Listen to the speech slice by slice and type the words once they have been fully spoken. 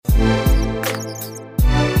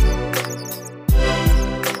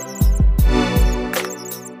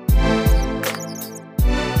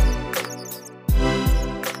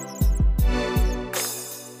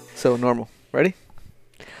So normal. Ready?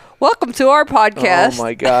 Welcome to our podcast. Oh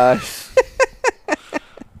my gosh.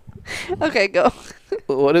 Okay, go.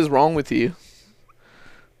 What is wrong with you?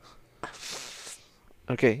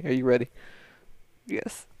 Okay, are you ready?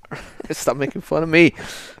 Yes. Stop making fun of me.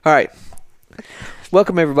 All right.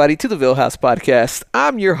 Welcome, everybody, to the VILL House Podcast.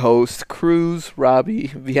 I'm your host, Cruz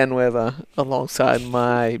Robbie Villanueva, alongside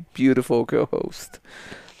my beautiful co-host,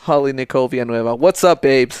 Holly Nicole Villanueva. What's up,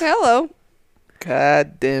 babes? Hello.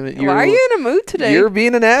 God damn it. Why are you in a mood today? You're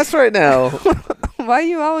being an ass right now. Why are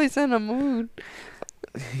you always in a mood?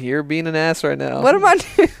 You're being an ass right now. What am I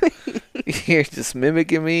doing? You're just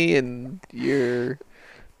mimicking me, and you're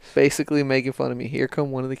basically making fun of me. Here come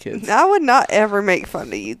one of the kids. I would not ever make fun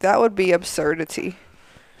of you. That would be absurdity.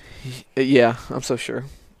 Yeah, I'm so sure.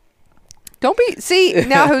 Don't be... See,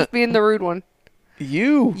 now who's being the rude one?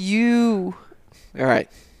 You. You. All right.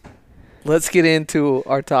 Let's get into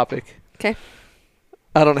our topic. Okay.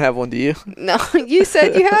 I don't have one, do you? No, you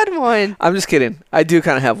said you had one. I'm just kidding. I do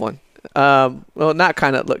kind of have one. Well, not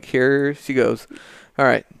kind of. Look, here she goes. All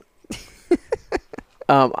right.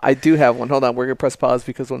 I do have one. Hold on. We're going to press pause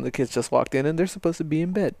because one of the kids just walked in and they're supposed to be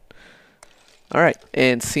in bed. All right.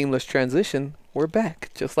 And seamless transition. We're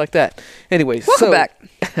back. Just like that. Anyways. Welcome back.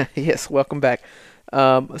 Yes. Welcome back.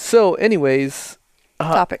 So anyways.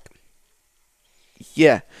 Topic.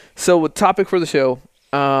 Yeah. So with topic for the show,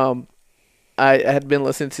 I had been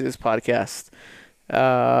listening to this podcast,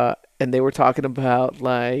 and they were talking about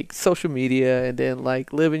like social media and then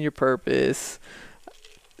like living your purpose,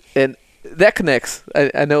 and that connects.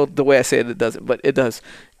 I know the way I say it doesn't, but it does.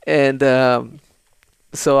 And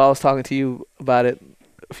so I was talking to you about it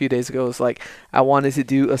a few days ago. It's like I wanted to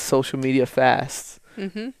do a social media fast.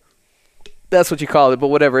 Mm-hmm. That's what you call it, but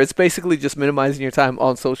whatever. It's basically just minimizing your time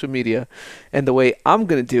on social media. And the way I'm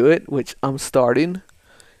going to do it, which I'm starting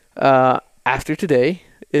after today,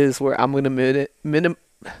 is where I'm going to I'm going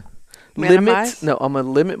to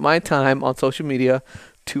limit my time on social media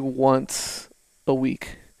to once a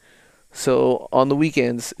week. So on the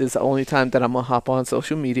weekends is the only time that I'm going to hop on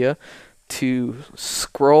social media to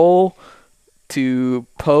scroll, to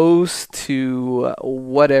post, to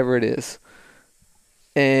whatever it is.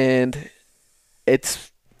 And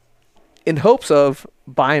it's in hopes of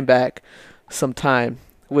buying back some time,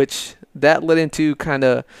 which that leads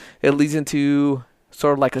into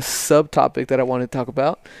sort of like a subtopic that I want to talk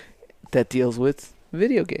about that deals with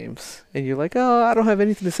video games. And you're like, oh, I don't have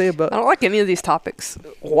anything to say about. I don't like any of these topics.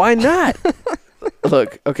 Why not?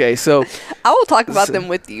 Look, okay, so I will talk about them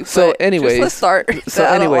with you. So, anyways, let's start. So,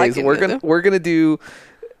 anyways, we're gonna do.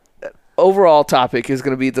 Overall topic is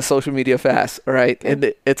gonna be the social media fast, all right? Okay.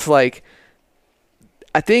 And it's like,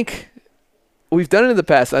 I think we've done it in the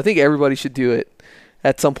past. I think everybody should do it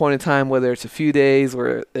at some point in time, whether it's a few days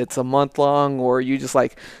or it's a month long, or you just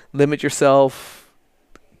like limit yourself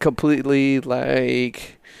completely.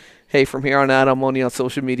 Like, hey, from here on out, I'm only on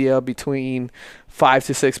social media between 5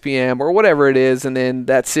 to 6 p.m. or whatever it is, and then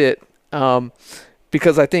that's it.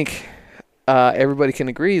 Because I think everybody can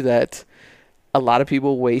agree that a lot of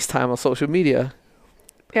people waste time on social media.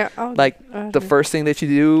 Yeah. The first thing that you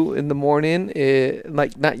do in the morning is,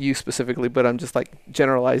 like, not you specifically, but I'm just like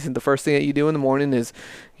generalizing. The first thing that you do in the morning is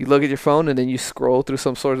you look at your phone and then you scroll through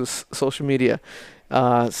some sort of social media.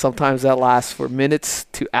 Sometimes that lasts for minutes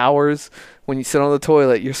to hours. When you sit on the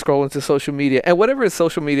toilet, you're scrolling through social media, and whatever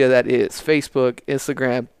social media that is, Facebook,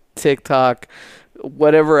 Instagram, TikTok,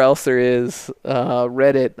 whatever else there is,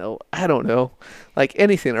 Reddit, I don't know, like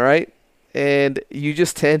anything. All right. And you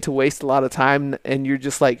just tend to waste a lot of time, and you're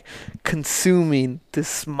just like consuming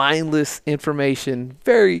this mindless information.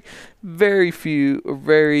 Very, very few,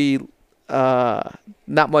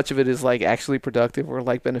 not much of it is like actually productive or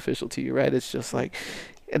like beneficial to you, right? It's just like,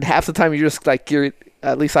 and half the time you're just like,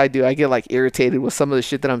 at least I do. I get like irritated with some of the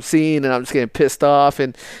shit that I'm seeing, and I'm just getting pissed off,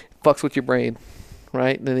 and it fucks with your brain,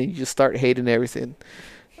 right? And then you just start hating everything.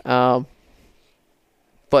 But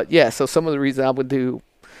yeah, so some of the reasons I would do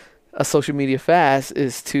a social media fast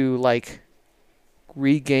is to like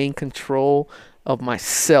regain control of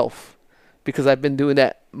myself, because I've been doing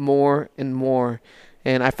that more and more,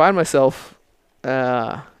 and I find myself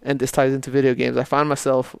and this ties into video games, I find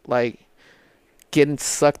myself like getting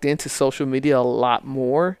sucked into social media a lot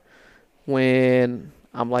more when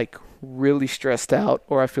I'm like really stressed out,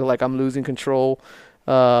 or I feel like I'm losing control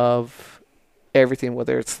of everything,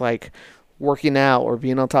 whether it's like working out or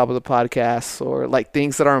being on top of the podcast or like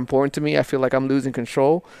things that are important to me. I feel like I'm losing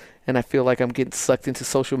control, and I feel like I'm getting sucked into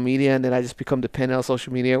social media, and then I just become dependent on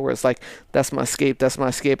social media, where it's like, that's my escape. As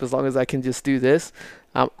long as I can just do this,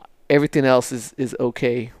 everything else is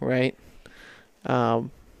okay, right?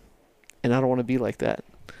 And I don't want to be like that.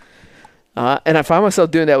 And I find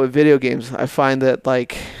myself doing that with video games. I find that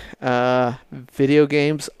like video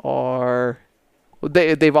games are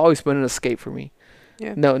they've always been an escape for me.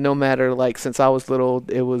 Yeah. No matter like since I was little,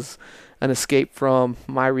 it was an escape from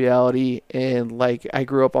my reality, and like I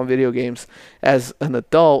grew up on video games. As an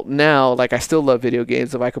adult now, like I still love video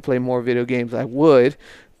games. If I could play more video games, I would.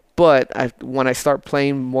 But when I start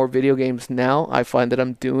playing more video games now, I find that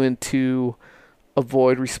I'm doing to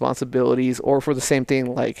avoid responsibilities or for the same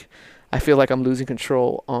thing. Like I feel like I'm losing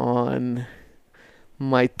control on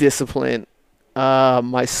my discipline,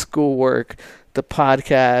 my schoolwork, the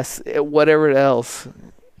podcast, whatever else,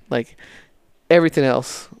 like everything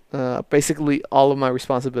else, basically all of my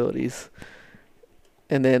responsibilities.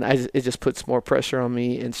 And then it just puts more pressure on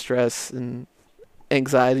me, and stress and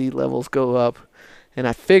anxiety levels go up. And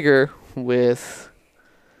I figure with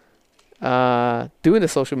doing the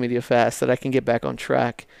social media fast that I can get back on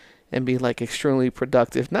track and be like extremely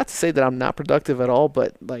productive. Not to say that I'm not productive at all,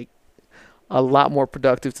 but like a lot more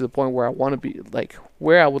productive to the point where I want to be, like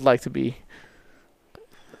where I would like to be.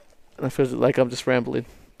 And I feel like I'm just rambling.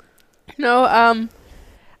 No, I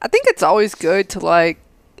think it's always good to like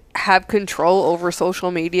have control over social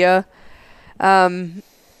media.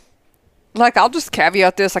 Like I'll just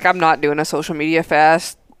caveat this, like I'm not doing a social media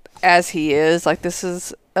fast as he is. Like this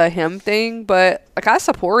is a him thing, but like I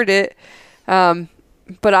support it.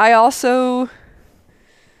 But I also,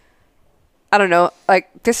 I don't know,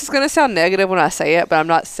 like this is going to sound negative when I say it, but I'm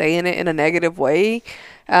not saying it in a negative way.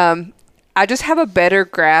 I just have a better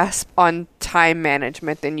grasp on time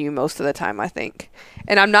management than you most of the time, I think.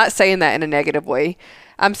 And I'm not saying that in a negative way.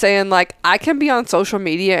 I'm saying like I can be on social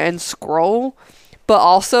media and scroll, but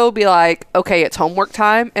also be like, okay, it's homework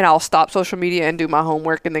time, and I'll stop social media and do my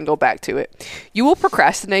homework and then go back to it. You will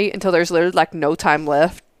procrastinate until there's literally like no time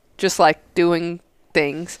left, just like doing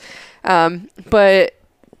things. But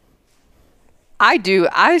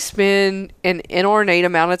I spend an inordinate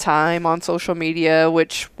amount of time on social media,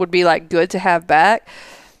 which would be like good to have back.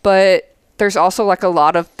 But there's also like a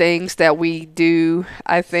lot of things that we do,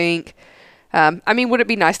 I think. I mean, would it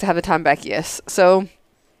be nice to have the time back? Yes. So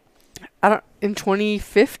in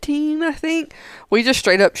 2015, I think, we just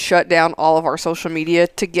straight up shut down all of our social media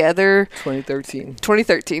together.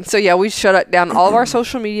 2013. So yeah, we shut down all of our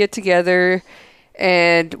social media together,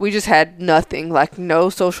 and we just had nothing, like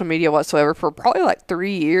no social media whatsoever for probably like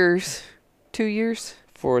 3 years, 2 years.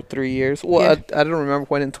 For 3 years. Well, yeah. I don't remember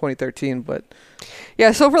when in 2013, but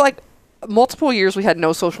yeah, so for like multiple years we had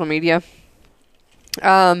no social media.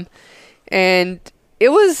 And it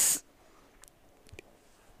was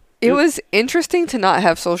interesting to not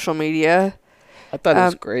have social media. I thought it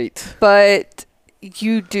was great. But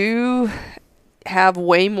you do have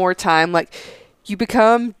way more time. Like, you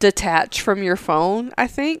become detached from your phone, I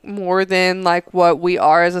think, more than like what we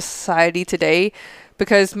are as a society today.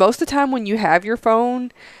 Because most of the time when you have your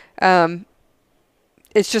phone,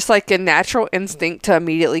 it's just like a natural instinct to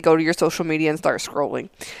immediately go to your social media and start scrolling.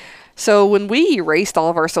 So when we erased all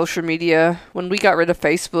of our social media, when we got rid of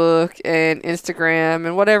Facebook and Instagram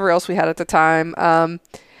and whatever else we had at the time,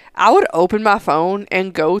 I would open my phone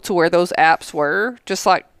and go to where those apps were, just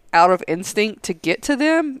like out of instinct to get to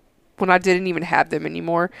them when I didn't even have them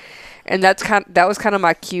anymore. And that was kind of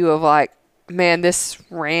my cue of like, man, this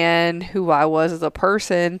ran who I was as a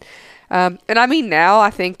person. And I mean, now I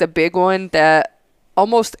think the big one that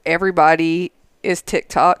almost everybody is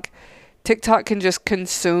TikTok. TikTok can just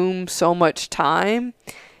consume so much time.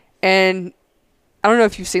 And I don't know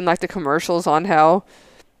if you've seen like the commercials on how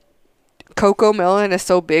Coco Melon is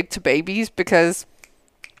so big to babies because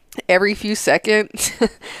every few seconds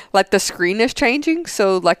like the screen is changing,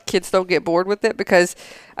 so like kids don't get bored with it, because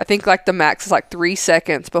I think like the max is like 3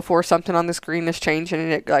 seconds before something on the screen is changing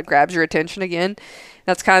and it like grabs your attention again.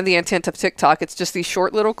 That's kind of the intent of TikTok. It's just these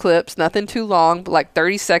short little clips, nothing too long, but like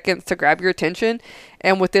 30 seconds to grab your attention,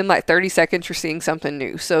 and within like 30 seconds you're seeing something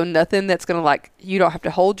new. So nothing that's gonna like, you don't have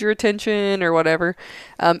to hold your attention or whatever.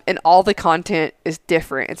 And all the content is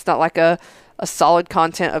different. It's not like a solid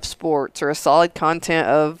content of sports or a solid content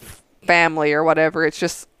of family or whatever. It's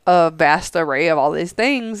just a vast array of all these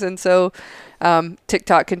things. And so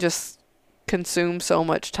TikTok can just consume so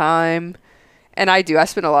much time. And I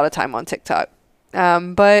spend a lot of time on TikTok.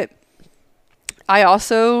 But I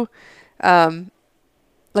also,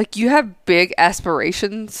 like, you have big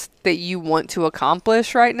aspirations that you want to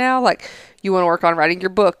accomplish right now. Like, you want to work on writing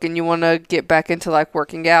your book, and you want to get back into like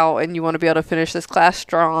working out, and you want to be able to finish this class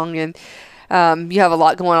strong, and you have a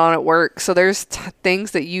lot going on at work. So there's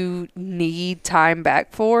things that you need time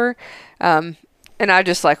back for. And And I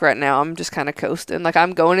just like right now, I'm just kind of coasting. Like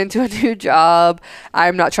I'm going into a new job.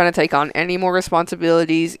 I'm not trying to take on any more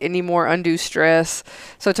responsibilities, any more undue stress.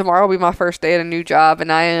 So tomorrow will be my first day at a new job,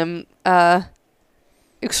 and I am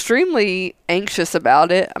extremely anxious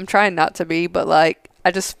about it. I'm trying not to be, but like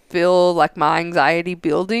I just feel like my anxiety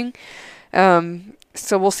building.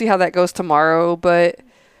 So we'll see how that goes tomorrow. But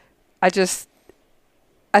I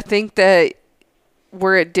think that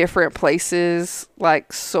we're at different places,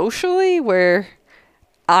 like socially, where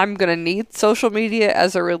I'm going to need social media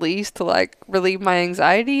as a release to like relieve my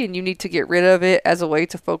anxiety, and you need to get rid of it as a way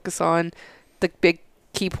to focus on the big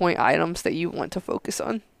key point items that you want to focus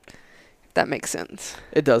on. If that makes sense.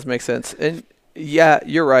 It does make sense. And yeah,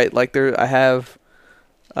 you're right. Like I have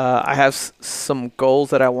some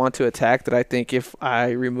goals that I want to attack that I think if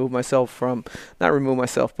I not remove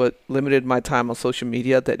myself, but limited my time on social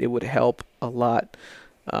media, that it would help a lot.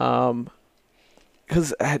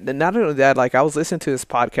 Because not only that, like I was listening to this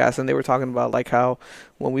podcast and they were talking about like how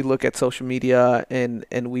when we look at social media and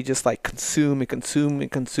we just like consume and consume and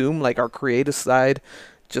consume, like our creative side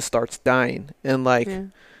just starts dying. And like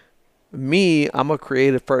me, I'm a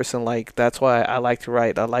creative person. Like that's why I like to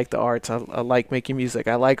write. I like the arts. I like making music.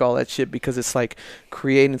 I like all that shit because it's like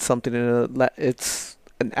creating something it's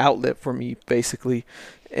an outlet for me basically.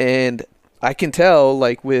 And I can tell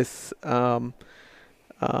like with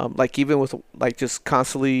like even with like just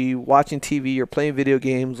constantly watching TV or playing video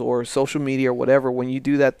games or social media or whatever, when you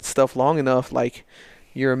do that stuff long enough, like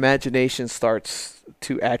your imagination starts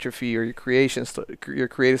to atrophy, or your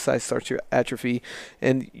creative side starts to atrophy.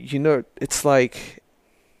 And you know, it's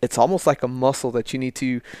almost like a muscle that you need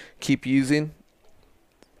to keep using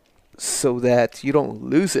so that you don't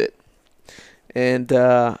lose it. And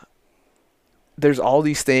there's all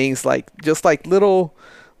these things, like just like little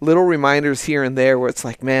reminders here and there where it's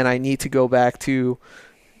like, man, I need to go back to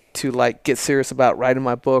like get serious about writing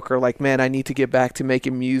my book, or like, man, I need to get back to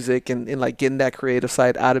making music and like getting that creative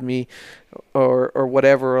side out of me, or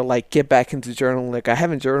whatever, or like get back into journaling. Like I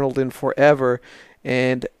haven't journaled in forever,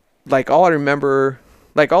 and like all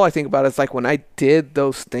I think about is like when I did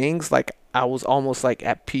those things, like I was almost like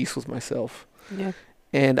at peace with myself. Yeah.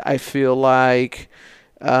 And I feel like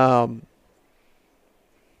so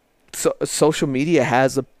social media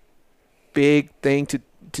has a big thing to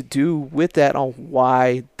do with that, on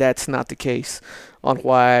why that's not the case, on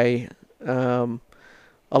why a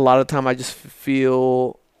lot of the time I just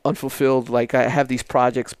feel unfulfilled. Like I have these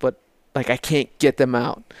projects, but like I can't get them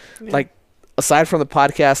out. Yeah. Like aside from the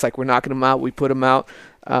podcast, like we're knocking them out, we put them out,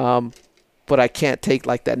 but I can't take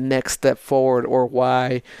like that next step forward, or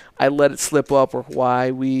why I let it slip up, or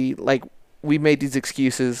why we made these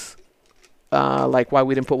excuses, like why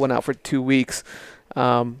we didn't put one out for 2 weeks.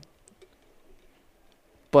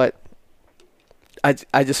 But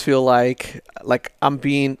I just feel like I'm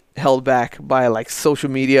being held back by like social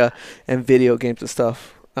media and video games and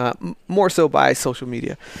stuff, more so by social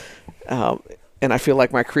media. And I feel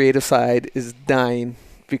like my creative side is dying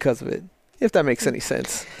because of it, if that makes any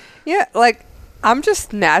sense. Yeah, like I'm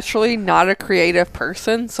just naturally not a creative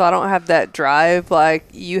person, so I don't have that drive like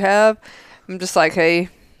you have. I'm just like, hey,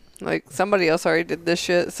 like somebody else already did this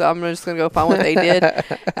shit, so I'm just gonna go find what they did.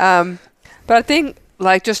 But I think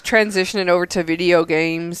like just transitioning over to video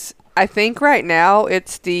games, I think right now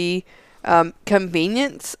it's the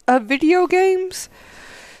convenience of video games.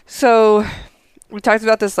 So we talked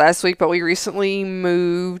about this last week, but we recently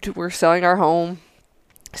moved. We're selling our home,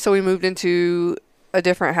 so we moved into a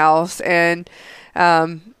different house, and at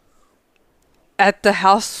the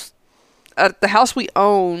house we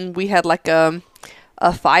own, we had like a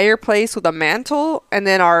fireplace with a mantle, and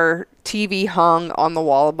then our TV hung on the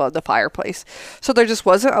wall above the fireplace. So there just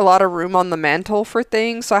wasn't a lot of room on the mantle for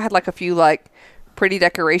things. So I had like a few like pretty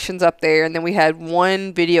decorations up there, and then we had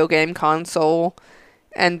one video game console,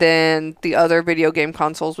 and then the other video game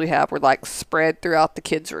consoles we have were like spread throughout the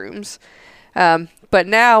kids' rooms. But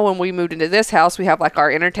now when we moved into this house, we have like our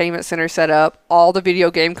entertainment center set up. All the video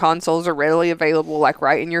game consoles are readily available, like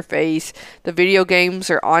right in your face. The video games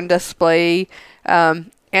are on display.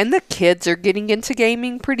 And the kids are getting into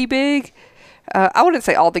gaming pretty big. I wouldn't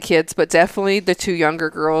say all the kids, but definitely the two younger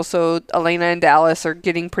girls. So Elena and Dallas are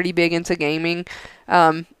getting pretty big into gaming.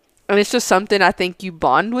 And it's just something I think you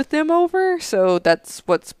bond with them over. So that's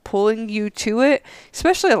what's pulling you to it.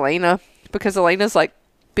 Especially Elena, because Elena's like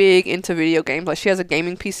big into video games. Like she has a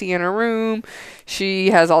gaming PC in her room.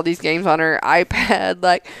 She has all these games on her iPad.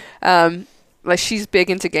 Like she's big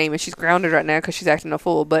into gaming. She's grounded right now because she's acting a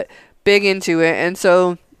fool, but big into it. And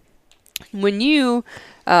so when you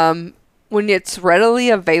when it's readily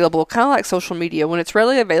available, kind of like social media, when it's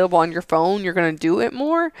readily available on your phone, you're going to do it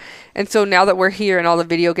more. And so now that we're here and all the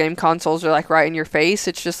video game consoles are like right in your face,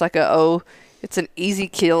 it's just like it's an easy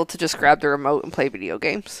kill to just grab the remote and play video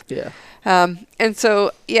games. Yeah. And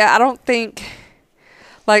so, yeah, I don't think,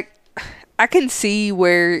 like, I can see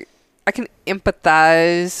where I can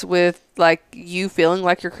empathize with, like, you feeling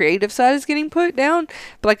like your creative side is getting put down.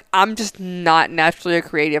 But, like, I'm just not naturally a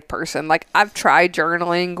creative person. Like, I've tried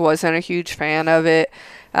journaling, wasn't a huge fan of it.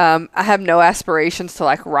 I have no aspirations to,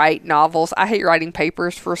 like, write novels. I hate writing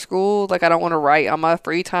papers for school. Like, I don't want to write on my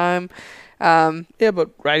free time. Yeah,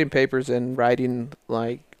 but writing papers and writing,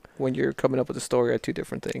 like, when you're coming up with a story are two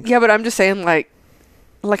different things. Yeah, but I'm just saying, like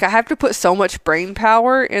I have to put so much brain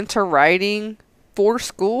power into writing for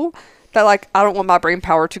school that, like, I don't want my brain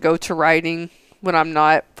power to go to writing when I'm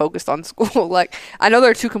not focused on school. Like, I know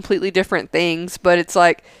they're two completely different things, but it's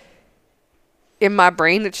like in my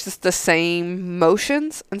brain, it's just the same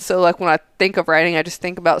motions. And so, like, when I think of writing, I just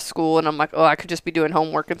think about school and I'm like, oh, I could just be doing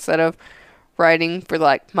homework instead of writing for,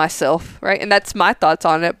 like, myself, right? And that's my thoughts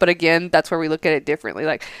on it. But again, that's where we look at it differently.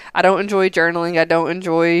 Like, I don't enjoy journaling. I don't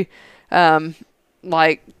enjoy,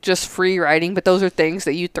 like, just free writing, but those are things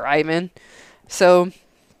that you thrive in. So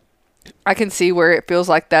I can see where it feels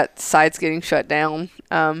like that side's getting shut down.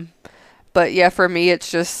 But yeah, for me,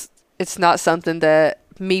 it's not something that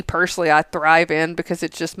me personally I thrive in, because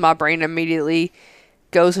it's just my brain immediately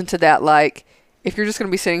goes into that, like, if you're just going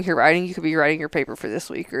to be sitting here writing, you could be writing your paper for this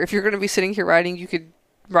week. Or if you're going to be sitting here writing, you could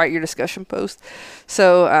write your discussion post.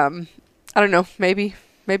 So, I don't know, maybe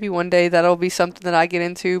one day that'll be something that I get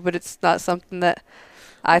into, but it's not something that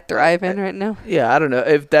I thrive in right now. Yeah, I don't know.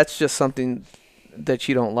 If that's just something that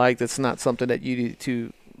you don't like, that's not something that you need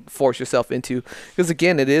to force yourself into. Because,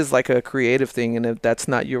 again, it is like a creative thing, and if that's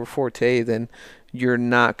not your forte, then you're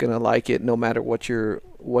not going to like it no matter what you're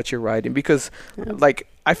writing. Because, like,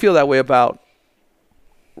 I feel that way about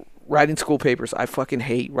writing school papers. I fucking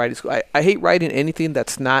hate writing school. I hate writing anything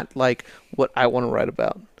that's not like what I want to write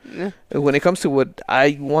about. Yeah. When it comes to what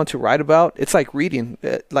I want to write about, it's like reading.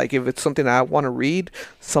 Like, if it's something I want to read,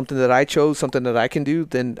 something that I chose, something that I can do,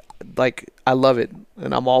 then, like, I love it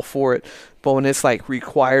and I'm all for it. But when it's like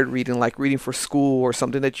required reading, like reading for school or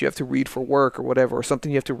something that you have to read for work or whatever, or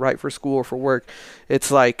something you have to write for school or for work, it's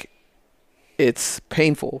like, it's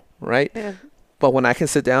painful, right? Yeah. But when I can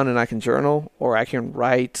sit down and I can journal, or I can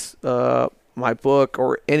write my book,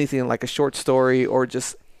 or anything like a short story, or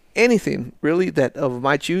just anything really that of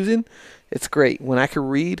my choosing, it's great. When I can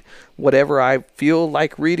read whatever I feel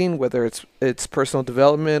like reading, whether it's personal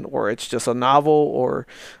development or it's just a novel or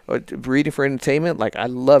reading for entertainment, like, I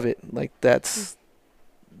love it. Like, that's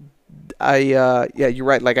yeah, you're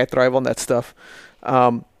right. Like, I thrive on that stuff.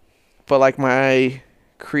 But, like, my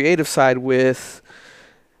creative side with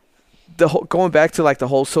going back to, like, the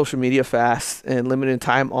whole social media fast and limiting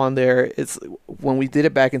time on there, it's when we did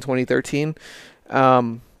it back in 2013.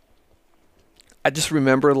 I just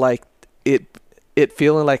remember, like, it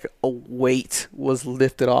feeling like a weight was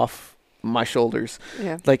lifted off my shoulders.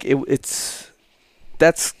 Yeah. Like,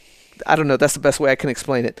 that's I don't know, that's the best way I can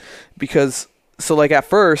explain it. Because, so, like, at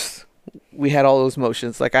first we had all those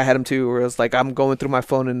motions, like I had them too, where it was like I'm going through my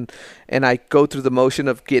phone and I go through the motion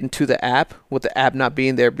of getting to the app with the app not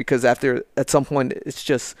being there, because at some point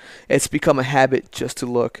it's become a habit just to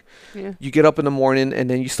look. Yeah. You get up in the morning and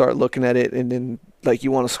then you start looking at it, and then, like,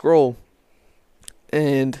 you want to scroll.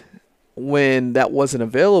 And when that wasn't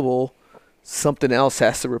available, something else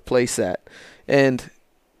has to replace that. And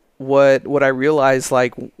what I realized,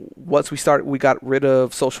 like, once we got rid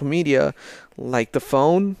of social media, like the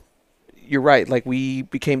phone, you're right, like, we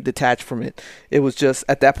became detached from it. It was just,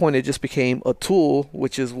 at that point, it just became a tool,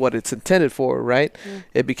 which is what it's intended for, right? Mm.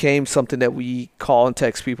 It became something that we call and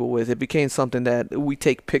text people with. It became something that we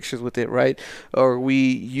take pictures with it, right? Or we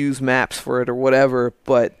use maps for it or whatever,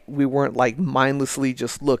 but we weren't, like, mindlessly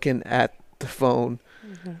just looking at the phone.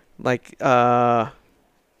 Mm-hmm. Like,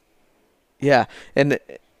 yeah.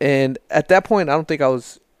 And at that point, I don't think I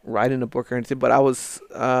was writing a book or anything, but I was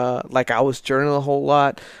I was journaling a whole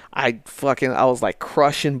lot. I was like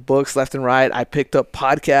crushing books left and right. I picked up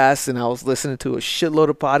podcasts and I was listening to a shitload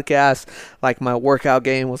of podcasts. Like, my workout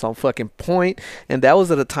game was on fucking point, and that was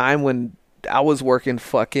at a time when I was working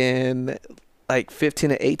fucking like 15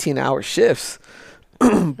 to 18 hour shifts.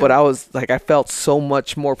 But I was like, I felt so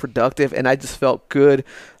much more productive, and I just felt good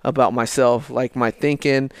about myself, like my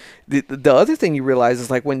thinking. The other thing you realize is,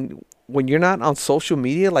 like, when you're not on social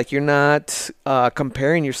media, like, you're not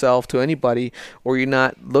comparing yourself to anybody, or you're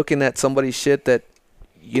not looking at somebody's shit that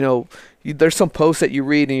there's some posts that you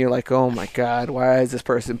read and you're like, oh my God, why is this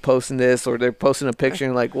person posting this? Or they're posting a picture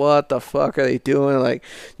and like, what the fuck are they doing? Like,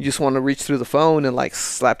 you just want to reach through the phone and like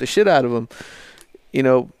slap the shit out of them.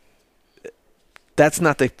 That's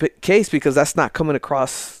not the case, because that's not coming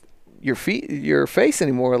across your face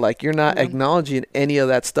anymore. Like, you're not acknowledging any of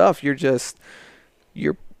that stuff.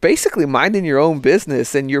 You're basically minding your own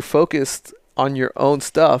business, and you're focused on your own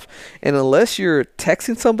stuff. And unless you're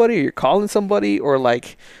texting somebody or you're calling somebody, or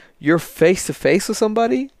like you're face to face with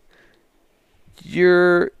somebody,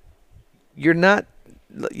 you're not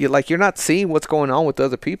seeing what's going on with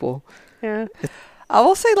other people. Yeah. I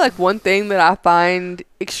will say, like, one thing that I find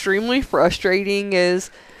extremely frustrating is,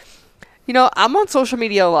 I'm on social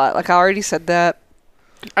media a lot. Like, I already said that.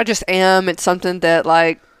 I just am. It's something that,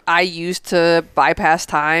 like, I use to bypass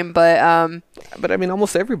time, but I mean,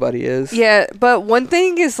 almost everybody is. Yeah, but one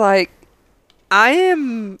thing is, like, I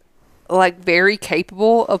am, like, very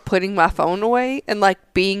capable of putting my phone away and,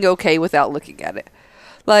 like, being okay without looking at it.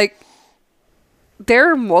 Like, there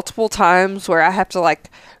are multiple times where I have to, like,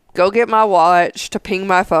 go get my watch to ping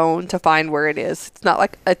my phone to find where it is. It's not,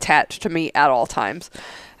 like, attached to me at all times.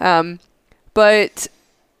 But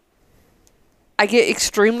I get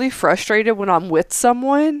extremely frustrated when I'm with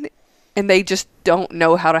someone and they just don't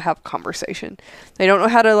know how to have a conversation. They don't know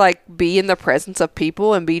how to, like, be in the presence of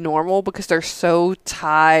people and be normal, because they're so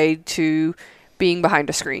tied to being behind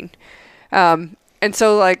a screen. And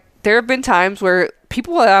so, like, there have been times where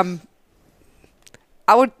people, I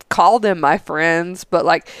would call them my friends, but,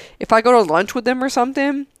 like, if I go to lunch with them or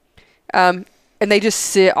something, and they just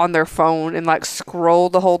sit on their phone and, like, scroll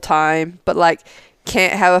the whole time, but, like,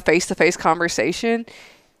 can't have a face-to-face conversation,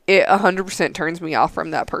 it 100% turns me off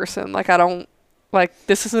from that person. Like, I don't, like,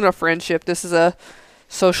 this isn't a friendship. This is a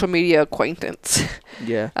social media acquaintance.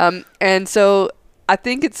 Yeah. And so I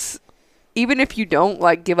think it's, even if you don't,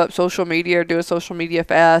 like, give up social media or do a social media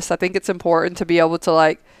fast, I think it's important to be able to,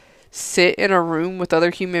 like, sit in a room with other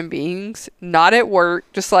human beings, not at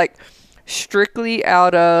work, just, like, strictly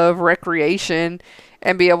out of recreation,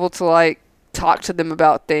 and be able to, like, talk to them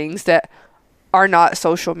about things that are not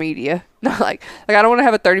social media. Not like I don't want to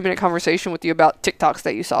have a 30-minute conversation with you about TikToks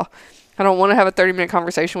that you saw. I don't want to have a 30-minute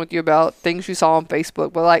conversation with you about things you saw on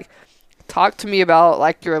Facebook, but, like, talk to me about,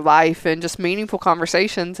 like, your life and just meaningful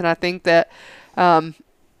conversations. And I think that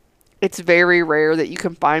it's very rare that you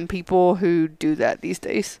can find people who do that these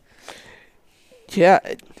days. Yeah.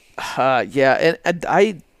 Yeah. And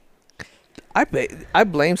I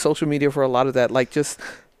blame social media for a lot of that. Like, just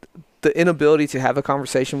the inability to have a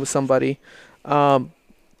conversation with somebody.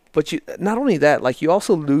 But you, not only that, like, you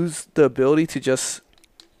also lose the ability to just,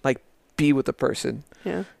 like, be with the person.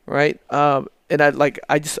 Yeah. Right. And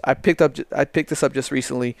I picked this up just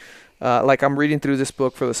recently. Like, I'm reading through this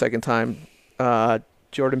book for the second time.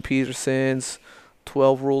 Jordan Peterson's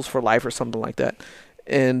 12 Rules for Life or something like that.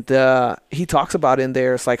 And he talks about in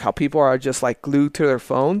there, it's like how people are just, like, glued to their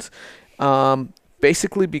phones,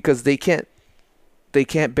 basically because they can't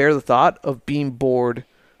bear the thought of being bored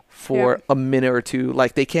for a minute or two.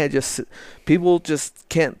 Like, people just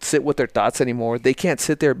can't sit with their thoughts anymore. They can't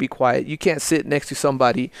sit there and be quiet. You can't sit next to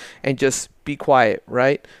somebody and just be quiet,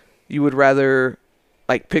 right? You would rather,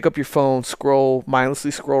 like, pick up your phone,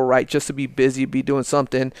 mindlessly scroll right, just to be busy, be doing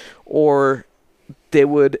something, or they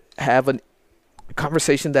would have a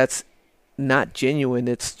conversation that's not genuine.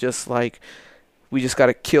 It's just like, we just got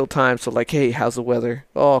to kill time. So, like, hey, how's the weather?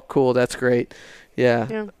 Oh, cool. That's great.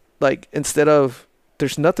 Yeah. Like, instead of,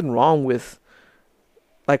 there's nothing wrong with,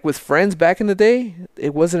 like, with friends back in the day,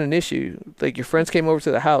 it wasn't an issue. Like, your friends came over to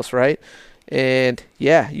the house, right? And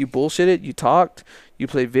yeah, you bullshitted, you talked, you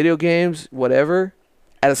played video games, whatever.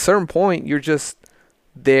 At a certain point, you're just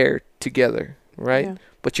there together, right? Yeah.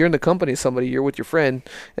 But you're in the company of somebody, you're with your friend,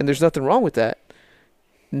 and there's nothing wrong with that.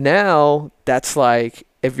 Now, that's like,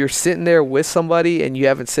 if you're sitting there with somebody and you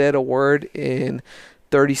haven't said a word in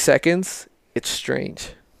 30 seconds, it's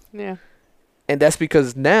strange. Yeah. And that's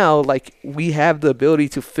because now, like, we have the ability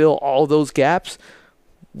to fill all those gaps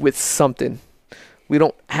with something. We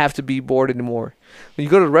don't have to be bored anymore. When you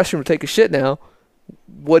go to the restroom to take a shit now,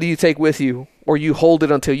 what do you take with you? Or you hold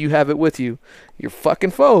it until you have it with you? Your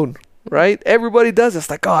fucking phone, right? Everybody does. It's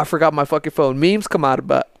like, oh, I forgot my fucking phone. Memes come out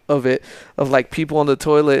of it, of, like, people on the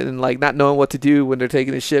toilet and, like, not knowing what to do when they're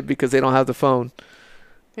taking a shit because they don't have the phone.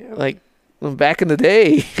 Yeah. Like, back in the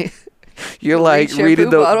day... You're like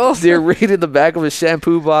reading the back of a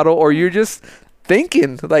shampoo bottle, or you're just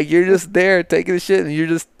thinking, like, you're just there taking a shit and you're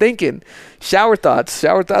just thinking. Shower thoughts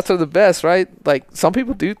are the best, right? Like, some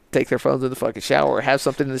people do take their phones in the fucking shower or have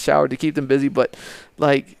something in the shower to keep them busy, but,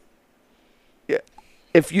 like, yeah,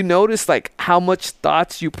 if you notice like how many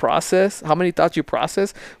thoughts you process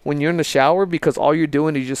when you're in the shower, because all you're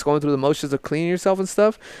doing is just going through the motions of cleaning yourself and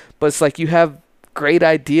stuff, but it's like you have great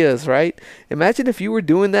ideas, right? Imagine if you were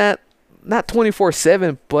doing that not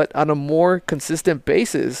 24/7 but on a more consistent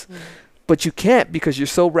basis. But you can't, because you're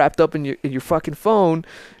so wrapped up in your fucking phone,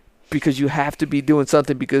 because you have to be doing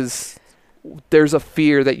something, because there's a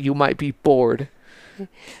fear that you might be bored.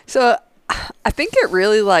 So I think it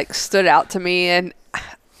really like stood out to me, and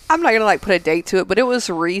I'm not gonna like put a date to it, but it was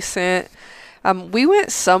recent. We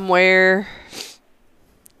went somewhere.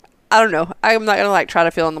 I don't know. I'm not gonna like try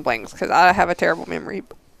to fill in the blanks because I have a terrible memory.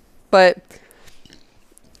 But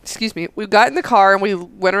excuse me, we got in the car and we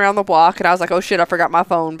went around the block, and I was like, oh shit, I forgot my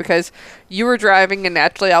phone, because you were driving, and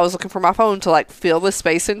naturally I was looking for my phone to like fill the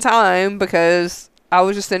space and time, because I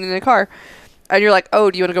was just sitting in the car. And you're like, oh,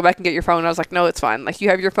 do you want to go back and get your phone? And I was like, no, it's fine. Like, you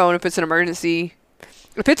have your phone if it's an emergency.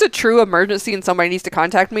 If it's a true emergency and somebody needs to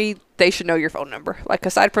contact me, they should know your phone number. Like,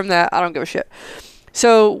 aside from that, I don't give a shit.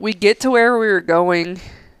 So we get to where we were going,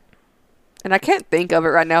 and I can't think of it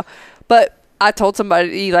right now, but I told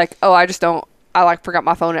somebody like, oh, I like forgot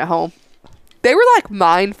my phone at home. They were like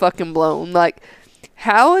mind fucking blown. Like,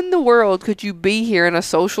 how in the world could you be here in a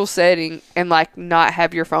social setting and like not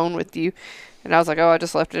have your phone with you? And I was like, oh, I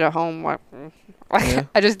just left it at home. Like, yeah.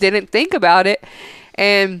 I just didn't think about it.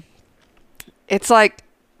 And it's like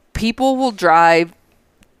people will drive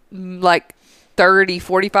like 30,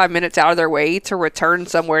 45 minutes out of their way to return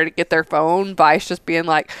somewhere to get their phone by just being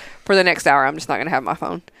like, for the next hour, I'm just not going to have my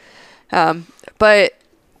phone. But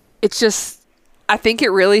it's just, I think it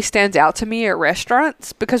really stands out to me at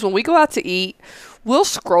restaurants, because when we go out to eat, we'll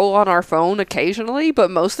scroll on our phone occasionally,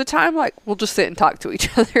 but most of the time, like, we'll just sit and talk to each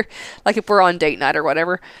other, like if we're on date night or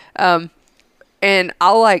whatever. And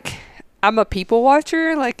I'm a people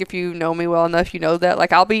watcher. Like, if you know me well enough, you know that.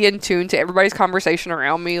 Like, I'll be in tune to everybody's conversation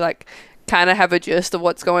around me, like, kind of have a gist of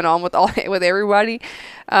what's going on with everybody.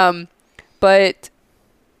 But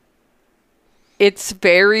it's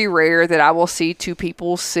very rare that I will see two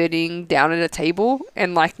people sitting down at a table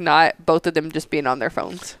and like not both of them just being on their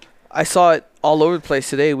phones. I saw it all over the place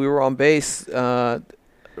today. We were on base,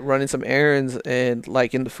 running some errands, and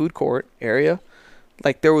like in the food court area,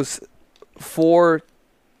 like there was four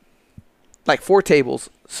tables,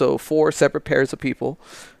 so 4 separate pairs of people,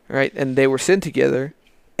 right? And they were sitting together.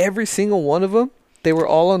 Every single one of them, they were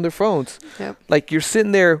all on their phones. Yep. Like, you're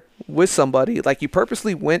sitting there with somebody, like you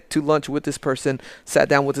purposely went to lunch with this person, sat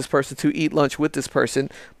down with this person to eat lunch with this person,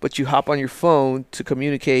 but you hop on your phone to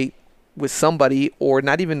communicate with somebody, or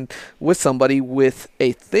not even with somebody, with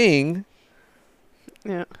a thing.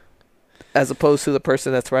 Yeah. As opposed to the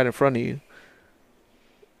person that's right in front of you.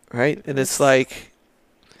 Right? And it's like,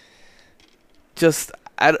 just,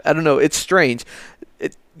 I don't know. It's strange.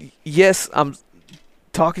 Yes, I'm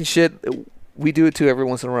talking shit. We do it too every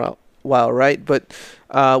once in a while, right? But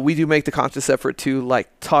we do make the conscious effort to like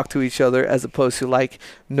talk to each other, as opposed to like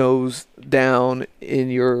nose down in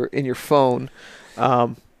your phone.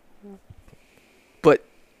 But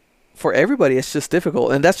for everybody, it's just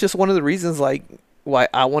difficult, and that's just one of the reasons like why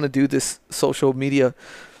I want to do this social media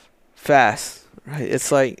fast, right?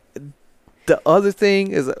 It's like, the other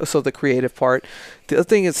thing is, so the creative part. The other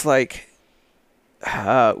thing is like,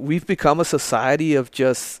 we've become a society of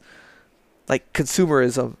just like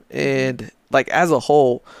consumerism, and like as a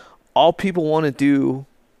whole, all people want to do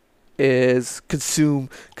is consume.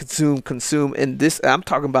 And this, I'm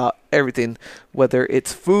talking about everything, whether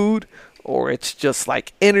it's food or it's just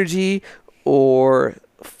like energy or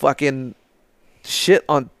fucking shit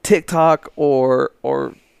on TikTok or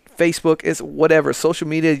Facebook, is whatever, social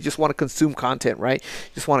media. You just want to consume content, right?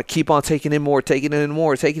 You just want to keep on taking in more,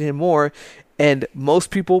 and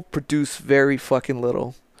most people produce very fucking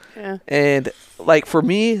little. Yeah. And like for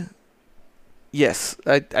me, yes,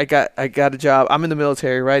 I got a job. I'm in the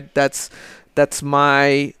military, right? That's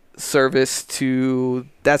my service to,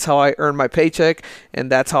 that's how I earn my paycheck,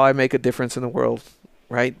 and that's how I make a difference in the world,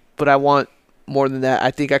 right? But I want more than that.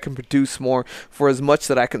 I think I can produce more. For as much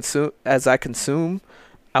that I consume,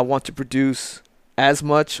 I want to produce as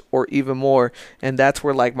much or even more. And that's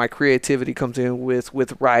where like my creativity comes in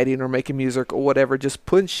with writing or making music or whatever, just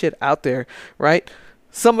putting shit out there, right?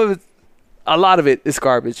 Some of it, a lot of it is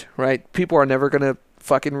garbage, right? People are never going to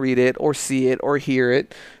fucking read it or see it or hear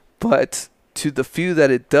it. But to the few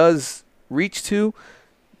that it does reach to,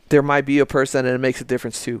 there might be a person and it makes a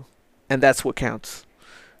difference to. And that's what counts.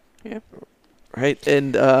 Yeah. Right?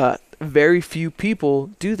 And very few people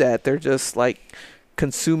do that. They're just like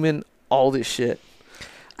consuming all this shit.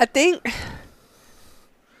 I think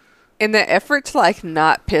in the effort to like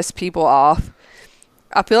not piss people off,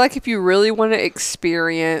 I feel like if you really want to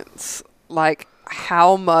experience like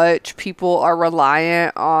how much people are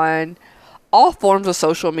reliant on all forms of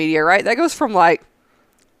social media, right? That goes from like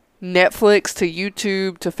Netflix to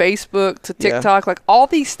YouTube to Facebook to TikTok, like all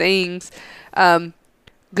these things.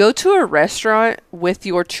 Go to a restaurant with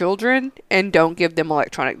your children and don't give them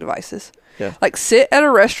electronic devices. Yeah. Like sit at a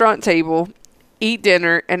restaurant table, eat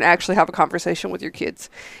dinner, and actually have a conversation with your kids.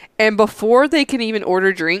 And before they can even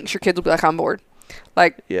order drinks, your kids will be like, I'm bored.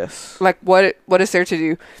 Like, yes. Like what is there to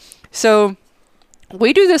do? So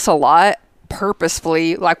we do this a lot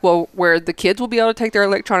purposefully, like, well, where the kids will be able to take their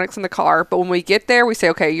electronics in the car, but when we get there, we say,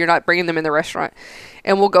 okay, you're not bringing them in the restaurant.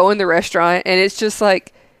 And we'll go in the restaurant, and it's just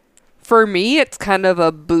like, for me, it's kind of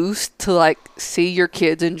a boost to like see your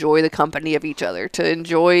kids enjoy the company of each other, to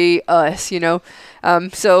enjoy us, you know.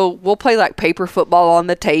 So we'll play like paper football on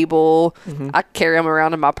the table. I carry them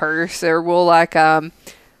around in my purse, or we'll like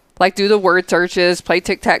do the word searches, play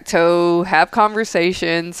tic-tac-toe, have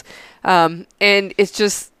conversations, and it's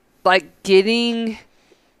just like getting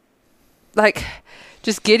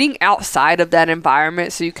outside of that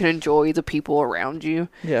environment so you can enjoy the people around you.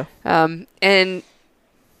 Yeah. And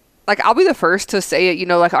like, I'll be the first to say it, you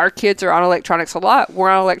know, like, our kids are on electronics a lot. We're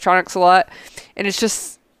on electronics a lot. And it's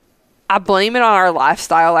just, I blame it on our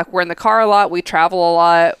lifestyle. Like, we're in the car a lot. We travel a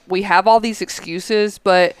lot. We have all these excuses.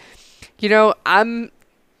 But, you know, I'm,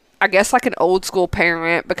 I guess, like an old school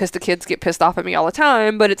parent because the kids get pissed off at me all the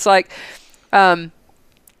time. But it's like,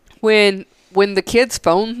 when the kid's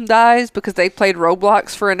phone dies because they played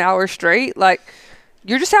Roblox for an hour straight, like,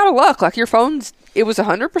 you're just out of luck. Like, your phone's, it was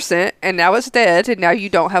 100% and now it's dead and now you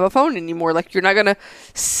don't have a phone anymore. Like, you're not going to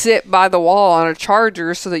sit by the wall on a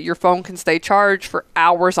charger so that your phone can stay charged for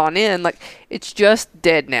hours on end. Like, it's just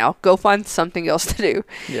dead now. Go find something else to do.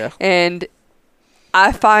 Yeah. And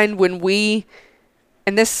I find when we,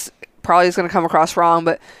 and this probably is going to come across wrong,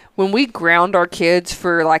 but when we ground our kids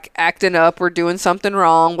for like acting up or doing something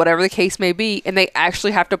wrong, whatever the case may be, and they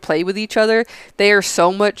actually have to play with each other, they are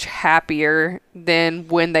so much happier than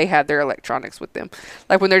when they have their electronics with them.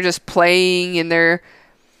 Like, when they're just playing and they're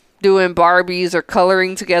doing Barbies or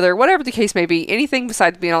coloring together, whatever the case may be, anything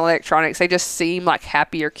besides being on electronics, they just seem like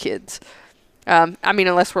happier kids. I mean,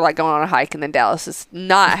 unless we're like going on a hike and then Dallas is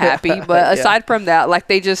not happy, but aside from that, like,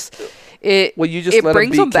 they just, it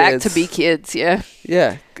brings them back to be kids. Yeah.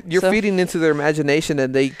 You're feeding into their imagination,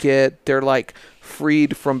 and they're like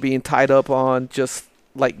freed from being tied up on just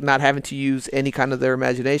like not having to use any kind of their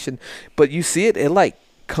imagination. But you see it like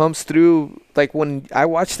comes through, like when I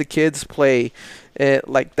watch the kids play,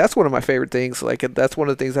 like that's one of my favorite things. Like, that's one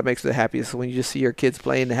of the things that makes me the happiest, when you just see your kids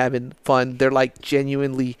playing and having fun. They're like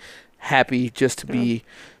genuinely happy just to be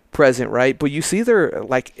present, right? But you see their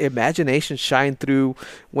like imagination shine through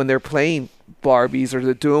when they're playing Barbies or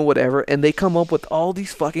they're doing whatever, and they come up with all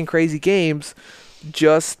these fucking crazy games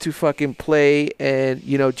just to fucking play and,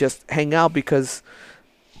 you know, just hang out because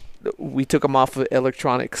we took them off of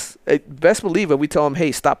electronics. Best believe it, we tell them,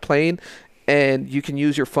 hey, stop playing and you can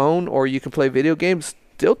use your phone or you can play video games.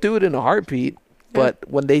 They'll do it in a heartbeat. But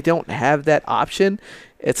when they don't have that option,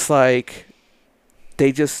 it's like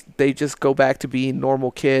they just go back to being normal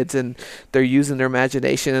kids, and they're using their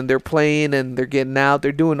imagination and they're playing and they're getting out.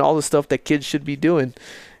 They're doing all the stuff that kids should be doing.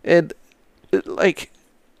 And like,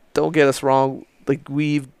 don't get us wrong. Like,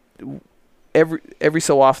 we've every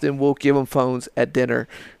so often we'll give them phones at dinner,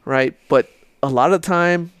 right? But a lot of the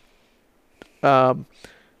time,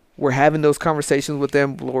 we're having those conversations with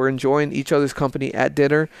them. We're enjoying each other's company at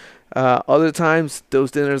dinner. Other times, those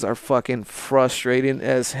dinners are fucking frustrating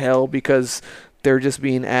as hell because they're just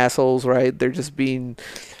being assholes, right? They're just being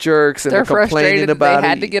jerks, and they're complaining about they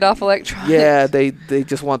had to get off electronics. Yeah, they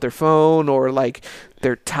just want their phone, or like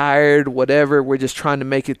they're tired, whatever. We're just trying to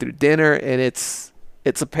make it through dinner, and it's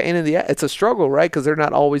a pain in the ass. It's a struggle, right? Because they're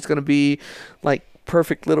not always going to be like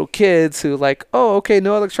perfect little kids who like, oh, okay,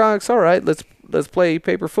 no electronics, all right, let's play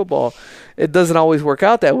paper football. It doesn't always work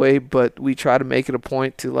out that way, but we try to make it a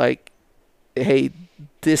point to like, hey,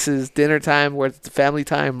 this is dinner time, where it's family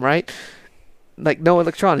time, right? Like, no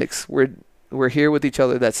electronics. We're here with each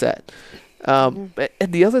other. That's that. And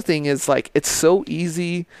the other thing is, like, it's so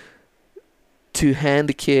easy to hand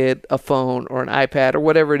a kid a phone or an iPad or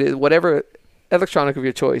whatever it is, whatever electronic of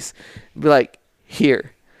your choice. Be like,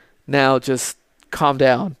 here, now just calm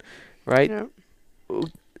down, right? Yeah.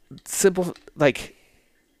 Simple. Like,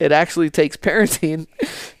 it actually takes parenting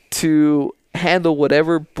to handle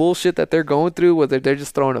whatever bullshit that they're going through, whether they're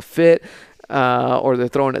just throwing a fit, or they're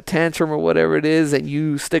throwing a tantrum or whatever it is, and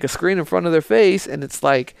you stick a screen in front of their face and it's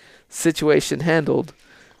like, situation handled.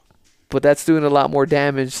 But that's doing a lot more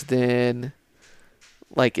damage than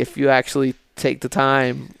like if you actually take the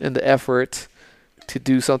time and the effort to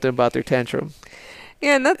do something about their tantrum.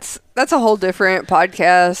 Yeah, and that's a whole different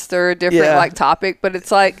podcast or a different Yeah. like topic, but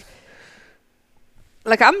it's like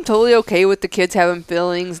I'm totally okay with the kids having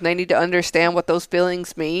feelings and they need to understand what those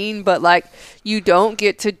feelings mean, but like you don't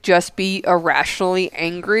get to just be irrationally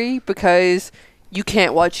angry because you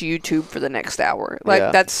can't watch YouTube for the next hour.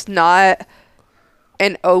 Like that's not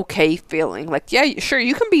an okay feeling. Like, yeah, sure,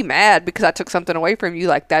 you can be mad because I took something away from you.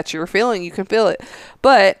 Like, that's your feeling. You can feel it.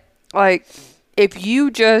 But like if you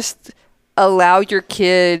just allow your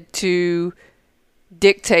kid to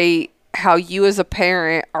dictate how you as a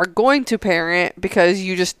parent are going to parent because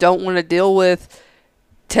you just don't want to deal with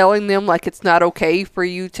telling them like it's not okay for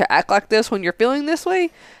you to act like this when you're feeling this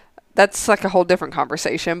way, that's like a whole different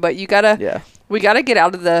conversation. But we gotta get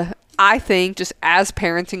out of the, I think, just as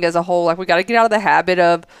parenting as a whole, like we gotta get out of the habit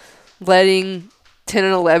of letting 10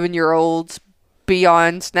 and 11-year-olds be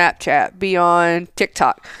on Snapchat, be on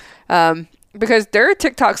TikTok, because there are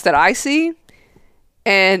TikToks that I see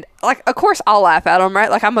and like of course I'll laugh at them, right?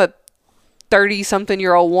 Like I'm a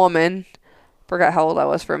 30-something-year-old woman. Forgot how old I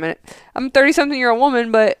was for a minute. I'm a 30-something-year-old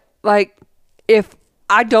woman, but like if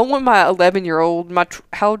I don't want my 11-year-old,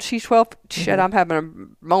 how old is she, 12? Shit, I'm having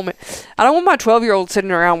a moment. I don't want my 12-year-old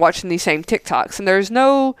sitting around watching these same TikToks, and there's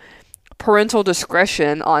no parental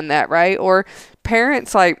discretion on that, right? Or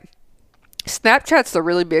parents, like Snapchat's the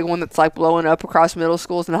really big one that's like blowing up across middle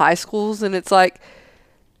schools and high schools, and it's like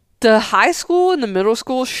the high school and the middle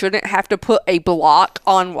school shouldn't have to put a block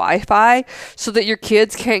on Wi-Fi so that your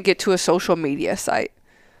kids can't get to a social media site.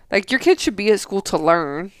 Like, your kids should be at school to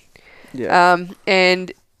learn. Yeah.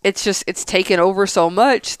 And it's taken over so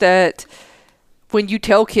much that when you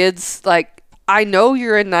tell kids, like, I know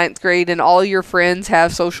you're in 9th grade and all your friends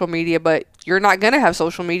have social media, but you're not going to have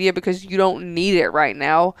social media because you don't need it right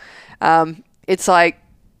now. It's like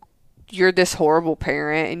you're this horrible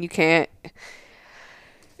parent and you can't.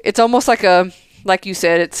 It's almost like you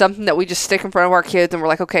said, it's something that we just stick in front of our kids and we're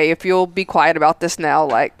like, okay, if you'll be quiet about this now,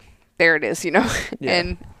 like, there it is, you know? Yeah.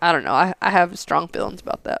 And I don't know. I have strong feelings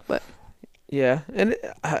about that, but. Yeah. And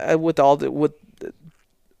with all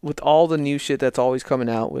the new shit that's always coming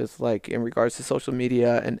out with, like, in regards to social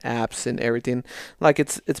media and apps and everything, like,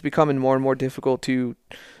 it's becoming more and more difficult to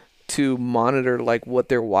monitor, like, what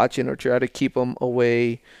they're watching or try to keep them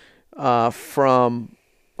away from,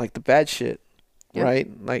 like, the bad shit. Yeah. Right?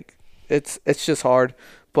 Like, it's just hard.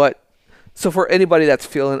 But so for anybody that's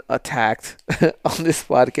feeling attacked on this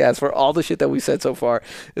podcast for all the shit that we said so far,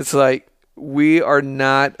 it's like we are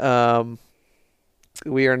not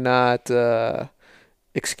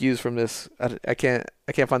excused from this. I can't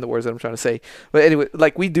find the words that I'm trying to say. But anyway,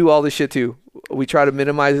 like, we do all this shit too. We try to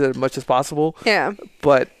minimize it as much as possible. Yeah.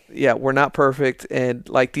 But yeah, we're not perfect, and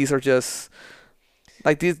like these are just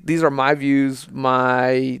like these are my views,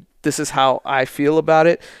 this is how I feel about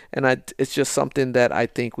it, and it's just something that I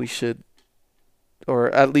think we should,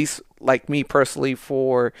 or at least like me personally,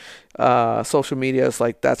 for social media, is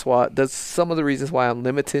like that's some of the reasons why I'm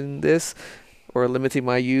limiting this or limiting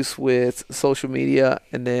my use with social media.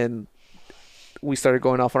 And then we started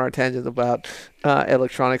going off on our tangents about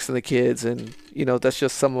electronics and the kids, and that's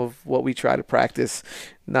just some of what we try to practice.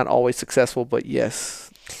 Not always successful, but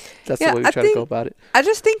yes, that's the way we try to go about it. I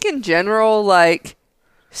just think in general, like,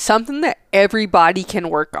 something that everybody can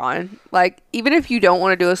work on, like, even if you don't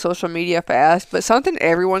want to do a social media fast, but something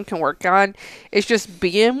everyone can work on is just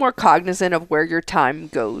being more cognizant of where your time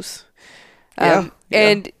goes. And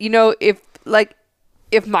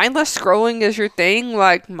if mindless scrolling is your thing,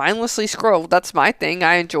 like, mindlessly scroll. That's my thing.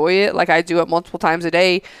 I enjoy it. Like, I do it multiple times a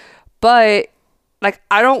day, but like,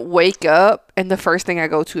 I don't wake up and the first thing I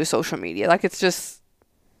go to is social media. Like, it's just,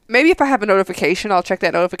 maybe if I have a notification, I'll check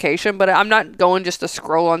that notification, but I'm not going just to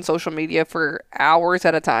scroll on social media for hours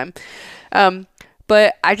at a time.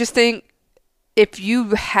 But I just think if you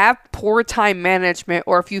have poor time management,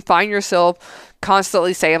 or if you find yourself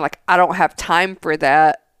constantly saying, like, I don't have time for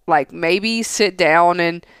that, like, maybe sit down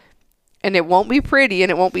and it won't be pretty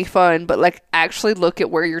and it won't be fun, but like, actually look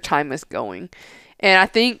at where your time is going. And I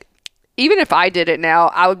think even if I did it now,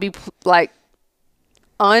 I would be like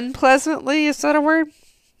unpleasantly, is that a word?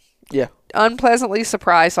 Yeah. Unpleasantly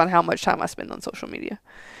surprised on how much time I spend on social media.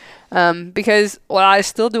 Because while I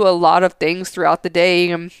still do a lot of things throughout the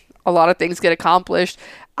day and a lot of things get accomplished,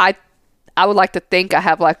 I would like to think I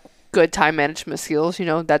have like good time management skills.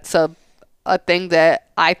 That's a thing that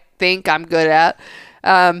I think I'm good at.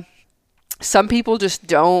 Some people just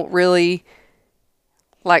don't really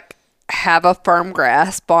like have a firm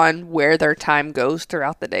grasp on where their time goes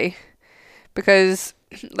throughout the day, because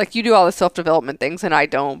like, you do all the self-development things and I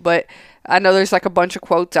don't, but I know there's like a bunch of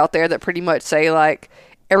quotes out there that pretty much say like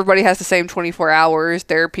everybody has the same 24 hours.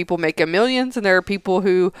 There are people making millions and there are people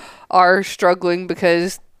who are struggling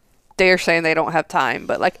because they're saying they don't have time.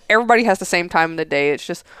 But like everybody has the same time in the day. It's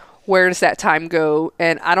just where does that time go?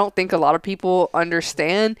 And I don't think a lot of people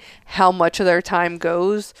understand how much of their time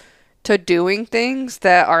goes to doing things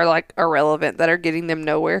that are like irrelevant, that are getting them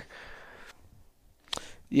nowhere.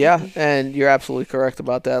 Yeah, and you're absolutely correct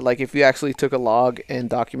about that. Like if you actually took a log and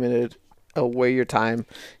documented away your time,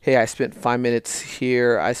 hey, I spent 5 minutes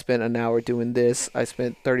here, I spent an hour doing this, I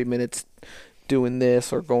spent 30 minutes doing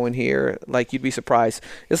this or going here, like you'd be surprised.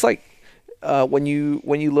 It's like when you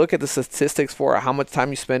look at the statistics for how much time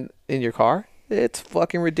you spend in your car, it's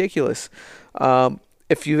fucking ridiculous.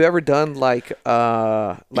 If you've ever done like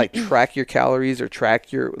track your calories or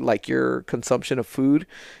track your consumption of food,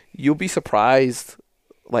 you'll be surprised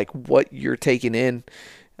like what you're taking in.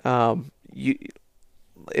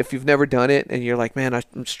 If you've never done it and you're like, man,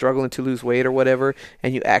 I'm struggling to lose weight or whatever,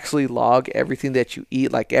 and you actually log everything that you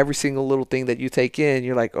eat, like every single little thing that you take in,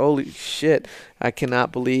 you're like, holy shit, I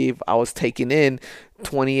cannot believe I was taking in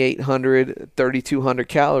 2,800, 3,200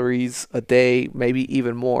 calories a day, maybe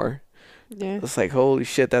even more. Yeah. It's like, holy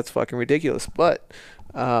shit, that's fucking ridiculous. But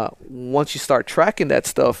once you start tracking that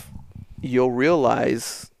stuff, you'll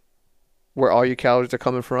realize where all your calories are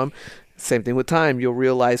coming from. Same thing with time. You'll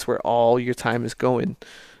realize where all your time is going.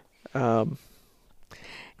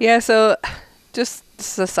 Yeah, so just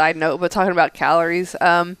a side note, but talking about calories,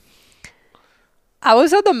 I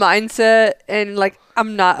was of the mindset, and like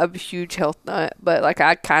I'm not a huge health nut, but like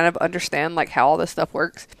I kind of understand like how all this stuff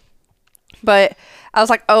works. But I was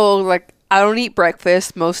like, oh, like I don't eat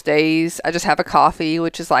breakfast most days. I just have a coffee,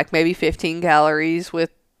 which is like maybe 15 calories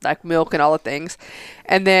with like milk and all the things.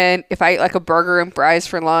 And then if I eat like a burger and fries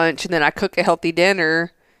for lunch and then I cook a healthy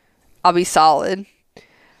dinner, I'll be solid.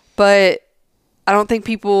 But I don't think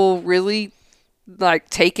people really like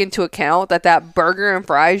take into account that burger and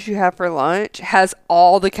fries you have for lunch has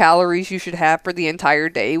all the calories you should have for the entire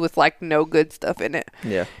day with like no good stuff in it.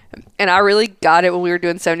 Yeah. And I really got it when we were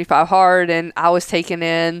doing 75 hard, and I was taking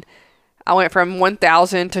in, I went from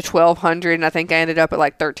 1,000 to 1,200, and I think I ended up at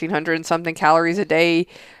like 1,300 and something calories a day.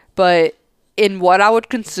 But in what I would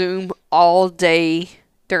consume all day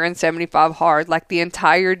during 75 hard, like the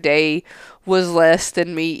entire day was less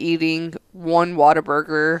than me eating one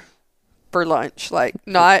Whataburger for lunch. Like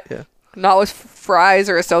not with fries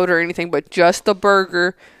or a soda or anything, but just the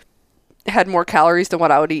burger had more calories than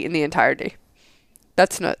what I would eat in the entire day.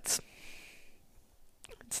 That's nuts.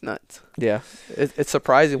 It's nuts. Yeah. It's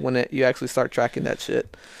surprising when you actually start tracking that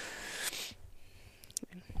shit.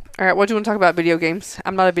 All right, what do you want to talk about? Video games?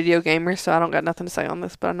 I'm not a video gamer, so I don't got nothing to say on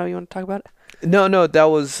this, but I know you want to talk about it. No, that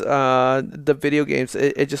was the video games.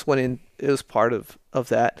 It just went in. It was part of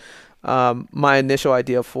that. My initial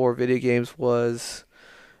idea for video games was,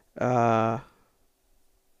 do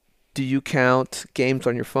you count games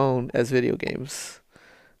on your phone as video games,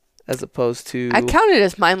 as opposed to? I count it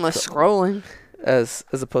as mindless scrolling. As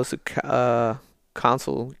opposed to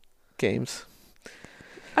console games.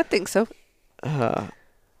 I think so.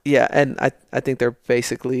 Yeah, and I think they're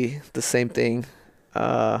basically the same thing.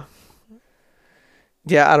 Yeah,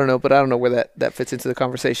 I don't know, but I don't know where that fits into the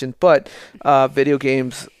conversation. But video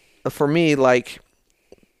games, for me, like,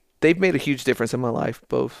 they've made a huge difference in my life,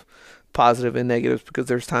 both positive and negatives, because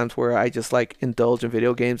there's times where I just, like, indulge in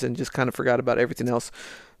video games and just kind of forgot about everything else.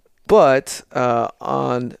 But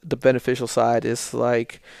on the beneficial side, it's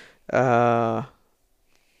like, I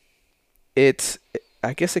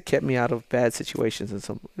guess it kept me out of bad situations and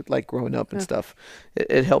some like growing up and stuff.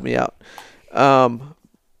 It helped me out. And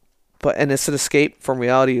it's an escape from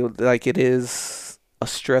reality. Like it is a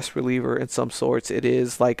stress reliever in some sorts. It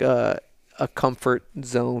is like a comfort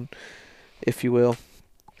zone, if you will.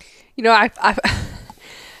 You know,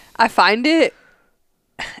 I find it,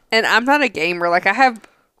 and I'm not a gamer. Like I have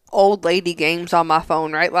old lady games on my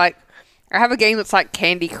phone, right? Like I have a game that's like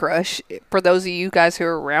Candy Crush, for those of you guys who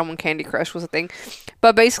were around when Candy Crush was a thing.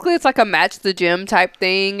 But basically it's like a match the gym type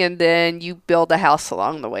thing, and then you build a house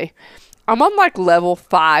along the way. I'm on like level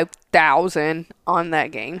 5,000 on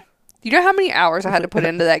that game. Do you know how many hours I had to put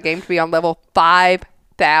into that game to be on level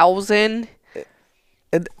 5,000?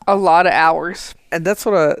 A lot of hours. And that's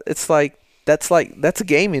what it's like. That's a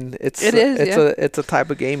gaming. It's a type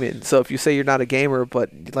of gaming. So if you say you're not a gamer, but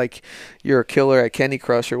like you're a killer at Candy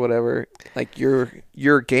Crush or whatever, like you're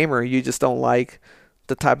a gamer. You just don't like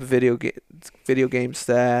the type of video games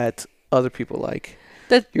that other people like.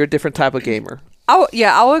 You're a different type of gamer.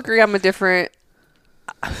 I'll agree. I'm a different.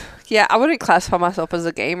 Yeah, I wouldn't classify myself as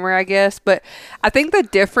a gamer, I guess, but I think the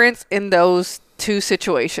difference in those two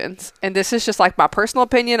situations, and this is just like my personal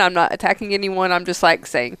opinion. I'm not attacking anyone. I'm just like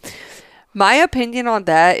saying my opinion on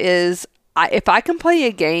that is if I can play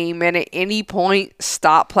a game and at any point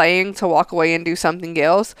stop playing to walk away and do something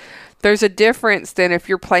else, there's a difference than if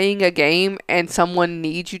you're playing a game and someone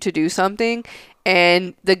needs you to do something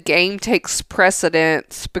and the game takes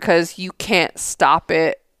precedence because you can't stop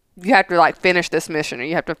it. You have to like finish this mission or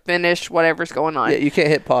you have to finish whatever's going on. Yeah, you can't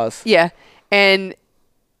hit pause. Yeah. And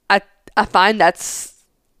I find that's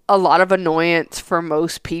a lot of annoyance for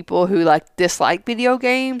most people who like dislike video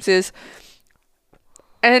games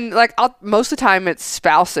and like most of the time it's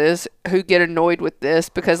spouses who get annoyed with this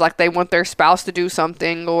because like they want their spouse to do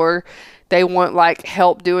something or they want like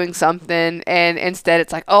help doing something, and instead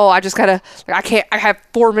it's like, oh, I just gotta, like, I have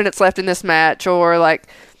 4 minutes left in this match, or like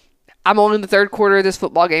I'm only in the third quarter of this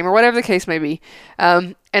football game, or whatever the case may be.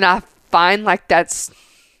 And I find like that's,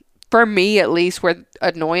 for me at least, where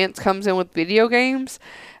annoyance comes in with video games.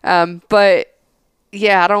 But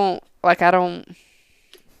yeah, I don't.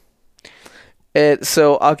 And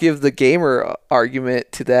so I'll give the gamer argument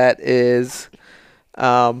to that is,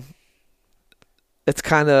 it's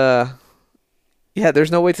kind of, yeah,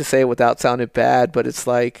 there's no way to say it without sounding bad, but it's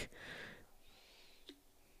like,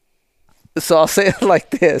 so I'll say it like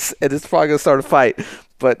this, and it's probably going to start a fight,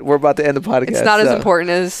 but we're about to end the podcast. It's not as important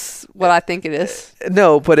as what I think it is.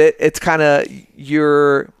 No, but it's kind of,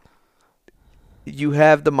 you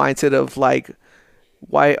have the mindset of like,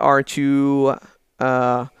 why aren't you,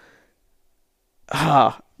 like,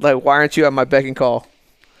 why aren't you at my beck and call,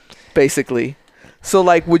 basically? So,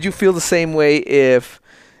 like, would you feel the same way if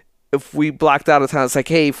we blocked out a time? It's like,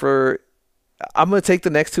 hey, I'm going to take the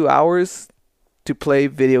next 2 hours to play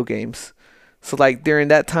video games. So, like, during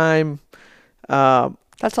that time...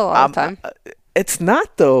 that's a lot of time. It's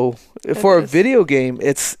not, though. For a video game,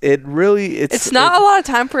 it's not a lot of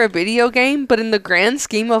time for a video game, but in the grand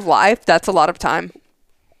scheme of life, that's a lot of time.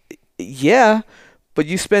 Yeah, but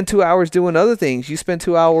you spend 2 hours doing other things. You spend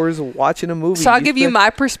 2 hours watching a movie. So I'll give you my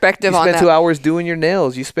perspective on that. You spend 2 hours doing your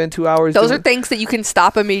nails. You spend 2 hours. Those are things that you can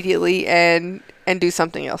stop immediately and do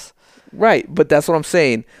something else. Right, but that's what I'm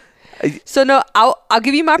saying. So no, I'll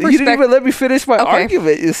give you my perspective. You didn't even let me finish my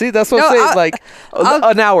argument. You see, that's what I'm saying. Like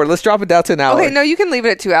an hour. Let's drop it down to an hour. Okay, no, you can leave it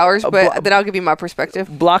at 2 hours, but then I'll give you my perspective.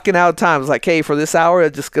 Blocking out times, like, hey, for this hour,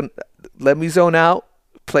 just gonna let me zone out,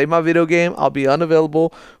 play my video game. I'll be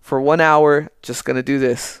unavailable for 1 hour. Just gonna do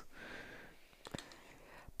this.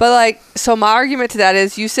 But like, so my argument to that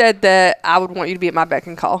is, you said that I would want you to be at my beck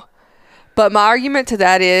and call, but my argument to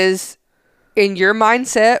that is, in your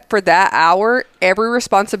mindset, for that hour, every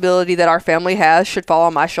responsibility that our family has should fall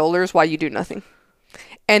on my shoulders while you do nothing.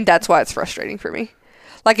 And that's why it's frustrating for me.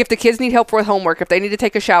 Like, if the kids need help with homework, if they need to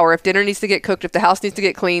take a shower, if dinner needs to get cooked, if the house needs to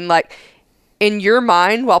get clean, like, in your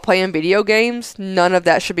mind, while playing video games, none of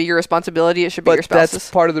that should be your responsibility. It should be your spouse's.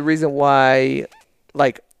 That's part of the reason why,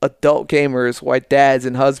 like, adult gamers, why dads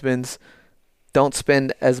and husbands don't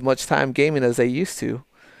spend as much time gaming as they used to.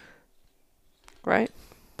 Right.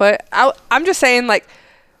 But I'm just saying, like,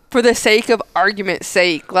 for the sake of argument's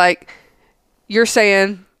sake, like, you're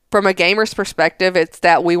saying from a gamer's perspective, it's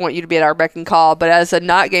that we want you to be at our beck and call. But as a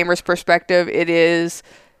not gamer's perspective, it is,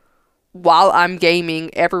 while I'm gaming,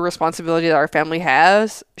 every responsibility that our family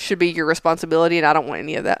has should be your responsibility, and I don't want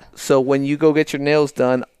any of that. So when you go get your nails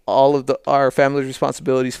done, all of our family's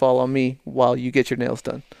responsibilities fall on me while you get your nails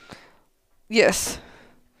done. Yes.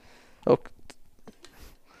 Okay.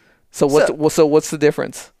 So what's the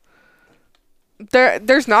difference?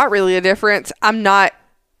 There's not really a difference. I'm not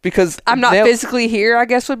physically here, I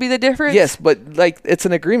guess, would be the difference. Yes, but like, it's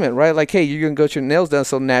an agreement, right? Like, hey, you're gonna go get your nails done,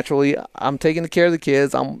 so naturally I'm taking care of the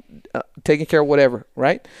kids, I'm taking care of whatever,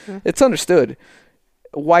 right? Mm-hmm. It's understood.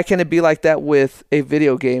 Why can't it be like that with a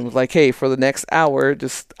video game? Like, hey, for the next hour,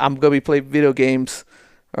 I'm gonna be playing video games.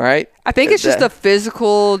 All right. I think it's just the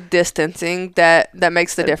physical distancing that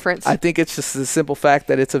makes the difference. I think it's just the simple fact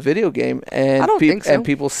that it's a video game, and I don't think so. And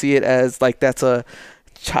people see it as like that's a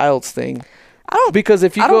child's thing. Because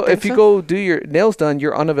if you go do your nails done,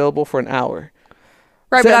 you're unavailable for an hour.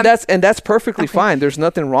 Right. So, that's perfectly fine. There's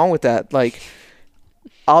nothing wrong with that. Like,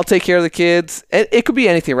 I'll take care of the kids. It could be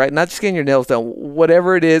anything, right? Not just getting your nails done.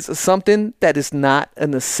 Whatever it is, something that is not a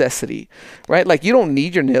necessity, right? Like, you don't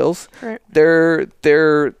need your nails. Right. They're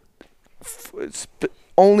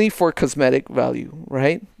only for cosmetic value,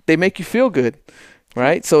 right? They make you feel good,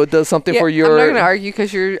 right? So it does something for your... I'm not going to argue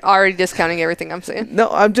because you're already discounting everything I'm saying. No,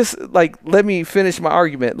 I'm just, like, let me finish my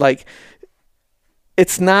argument. Like,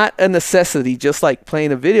 it's not a necessity, just like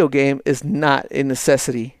playing a video game is not a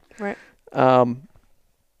necessity. Right.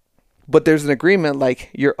 But there's an agreement, like,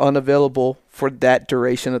 you're unavailable for that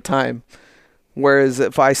duration of time. Whereas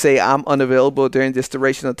if I say I'm unavailable during this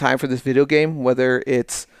duration of time for this video game, whether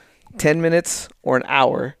it's 10 minutes or an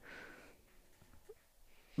hour,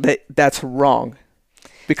 that's wrong.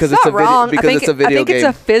 Because it's not wrong. It's a video game. I think it's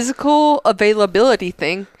a physical availability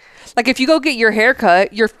thing. Like if you go get your hair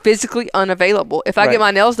cut, you're physically unavailable. If I get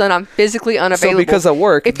my nails done, I'm physically unavailable. So because of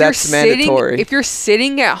work, that's mandatory. If you're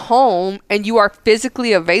sitting at home and you are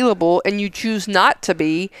physically available and you choose not to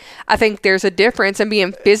be, I think there's a difference in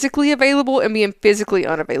being physically available and being physically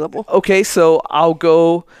unavailable. Okay, so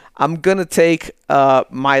I'm going to take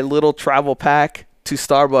my little travel pack to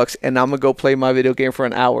Starbucks and I'm going to go play my video game for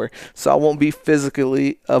an hour. So I won't be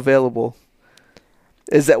physically available.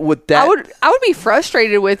 Is that what that? I would be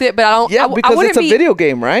frustrated with it, but I don't. Yeah, because it's a video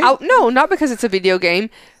game, right? No, not because it's a video game,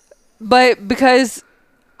 but because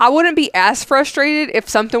I wouldn't be as frustrated if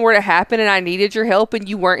something were to happen and I needed your help and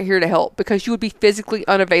you weren't here to help because you would be physically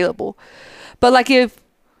unavailable. But like if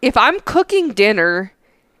I'm cooking dinner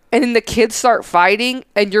and then the kids start fighting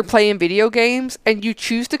and you're playing video games and you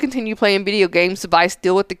choose to continue playing video games to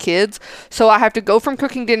deal with the kids. So I have to go from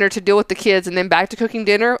cooking dinner to deal with the kids and then back to cooking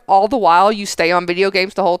dinner. All the while you stay on video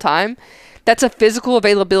games the whole time. That's a physical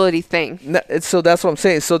availability thing. So that's what I'm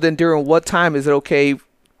saying. So then during what time is it okay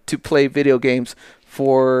to play video games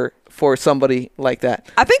for somebody like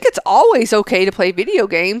that? I think it's always okay to play video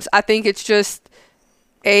games. I think it's just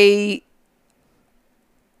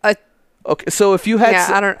Okay, so if you had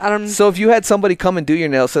I don't. So if you had somebody come and do your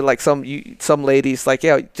nails, so like some ladies, like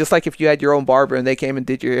just like if you had your own barber and they came and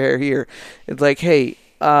did your hair here, it's like, hey,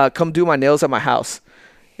 come do my nails at my house,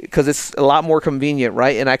 because it's a lot more convenient,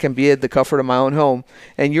 right? And I can be at the comfort of my own home.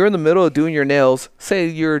 And you're in the middle of doing your nails. Say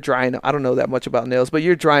you're drying them. I don't know that much about nails, but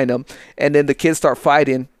you're drying them, and then the kids start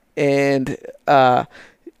fighting, and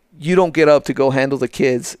you don't get up to go handle the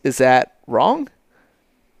kids. Is that wrong?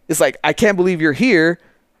 It's like, I can't believe you're here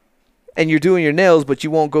and you're doing your nails, but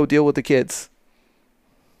you won't go deal with the kids.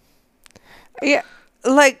 Yeah,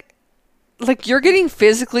 like you're getting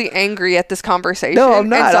physically angry at this conversation. No, I'm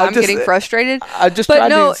not. And so I'm getting frustrated. I just but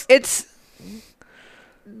no, it's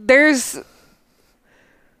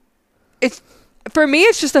for me,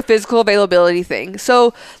 it's just a physical availability thing.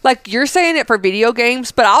 So, like, you're saying it for video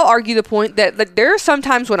games, but I'll argue the point that there are some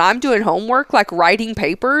times when I'm doing homework, like writing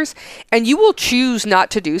papers, and you will choose not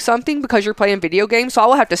to do something because you're playing video games. So I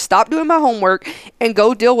will have to stop doing my homework and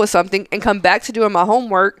go deal with something and come back to doing my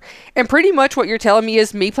homework. And pretty much what you're telling me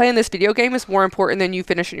is me playing this video game is more important than you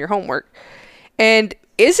finishing your homework. And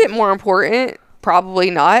is it more important? Probably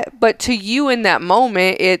not. But to you in that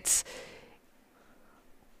moment, it's...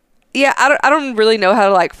 Yeah, I don't really know how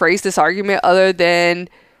to like phrase this argument other than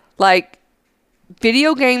like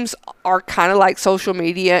video games are kind of like social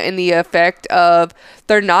media in the effect of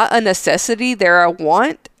they're not a necessity, they're a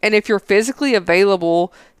want. And if you're physically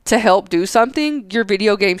available to help do something, your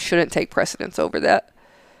video game shouldn't take precedence over that.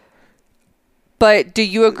 But do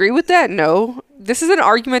you agree with that? No. This is an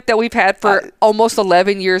argument that we've had for almost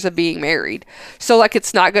 11 years of being married. So like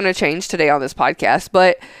it's not going to change today on this podcast.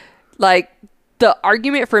 But like... the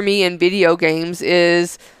argument for me in video games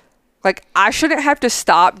is like I shouldn't have to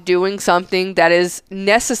stop doing something that is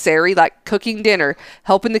necessary, like cooking dinner,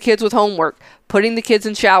 helping the kids with homework, putting the kids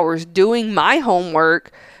in showers, doing my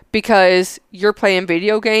homework because you're playing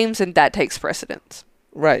video games and that takes precedence.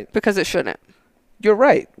 Right. Because it shouldn't. You're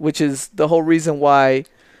right, which is the whole reason why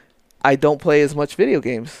I don't play as much video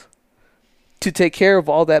games, to take care of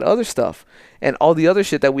all that other stuff and all the other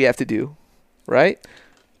shit that we have to do, right?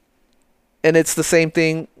 And it's the same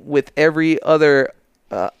thing with every other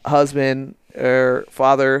husband or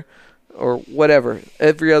father or whatever,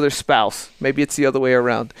 every other spouse. Maybe it's the other way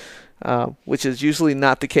around, which is usually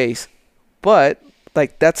not the case. But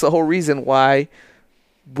like that's the whole reason why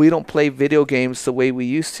we don't play video games the way we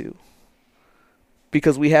used to,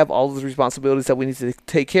 because we have all those responsibilities that we need to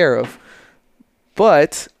take care of.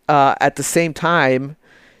 But at the same time,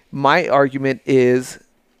 my argument is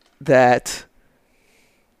that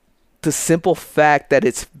the simple fact that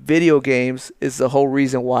it's video games is the whole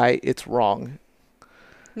reason why it's wrong.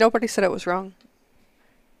 Nobody said it was wrong.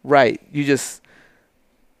 Right.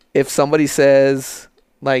 If somebody says,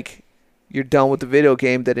 like, you're done with the video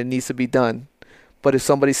game, that it needs to be done. But if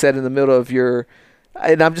somebody said in the middle of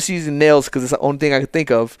and I'm just using nails because it's the only thing I can think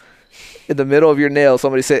of, in the middle of your nails,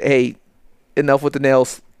 somebody said, hey, enough with the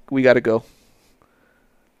nails, we got to go.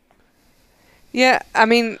 Yeah, I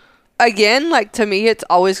mean... Again, like to me, it's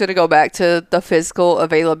always going to go back to the physical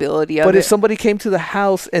availability of it. But if somebody came to the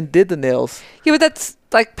house and did the nails. Yeah, but that's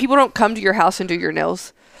like people don't come to your house and do your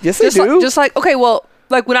nails. Yes, they do. Just like, okay, well,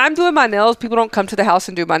 like when I'm doing my nails, people don't come to the house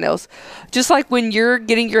and do my nails. Just like when you're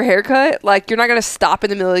getting your hair cut, like you're not going to stop in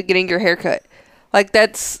the middle of getting your hair cut. Like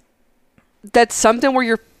that's something where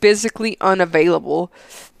you're physically unavailable.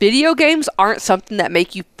 Video games aren't something that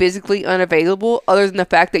make you physically unavailable, other than the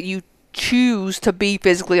fact that you choose to be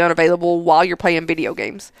physically unavailable while you're playing video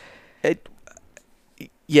games.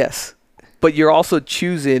 Yes, but you're also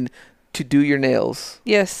choosing to do your nails.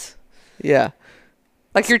 Yes. Yeah.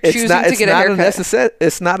 Like you're choosing to get a haircut.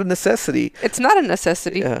 It's not a necessity. It's not a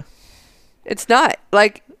necessity. Yeah. It's not.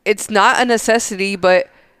 Like, it's not a necessity, but,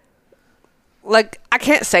 like, I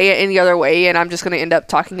can't say it any other way, and I'm just going to end up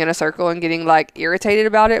talking in a circle and getting, like, irritated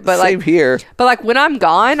about it. But Same here. But, like, when I'm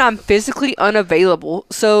gone, I'm physically unavailable.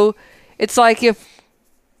 So, it's like if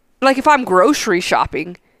I'm grocery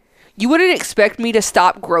shopping, you wouldn't expect me to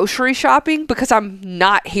stop grocery shopping because I'm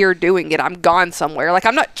not here doing it. I'm gone somewhere. Like,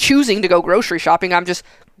 I'm not choosing to go grocery shopping. I'm just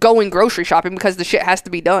going grocery shopping because the shit has to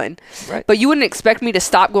be done. Right. But you wouldn't expect me to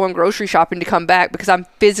stop going grocery shopping to come back because I'm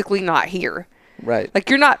physically not here. Right. Like,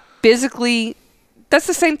 you're not physically... That's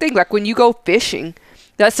the same thing. Like, when you go fishing,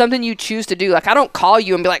 that's something you choose to do. Like, I don't call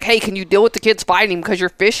you and be like, hey, can you deal with the kids fighting because you're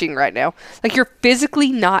fishing right now? Like, you're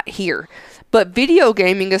physically not here. But video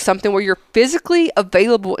gaming is something where you're physically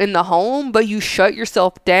available in the home, but you shut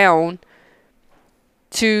yourself down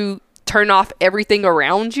to turn off everything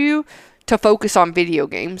around you to focus on video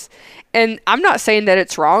games. And I'm not saying that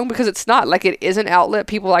it's wrong, because it's not. Like, it is an outlet.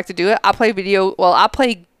 People like to do it. I play video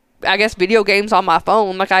games on my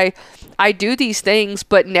phone. Like, I do these things,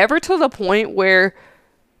 but never to the point where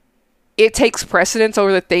it takes precedence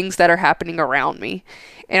over the things that are happening around me.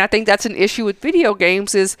 And I think that's an issue with video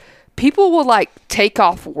games, is people will, like, take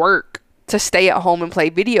off work to stay at home and play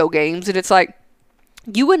video games. And it's like,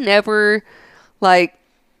 you would never, like,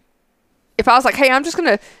 if I was like, hey, I'm just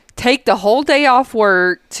going to take the whole day off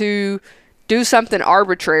work to do something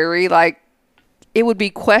arbitrary, like, it would be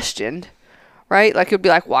questioned, right? Like, it would be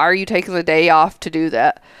like, why are you taking the day off to do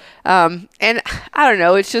that? And I don't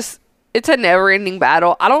know. It's just, it's a never-ending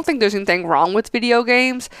battle. I don't think there's anything wrong with video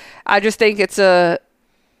games. I just think it's an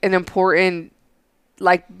important,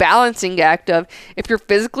 like, balancing act of, if you're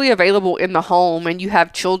physically available in the home and you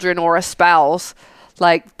have children or a spouse,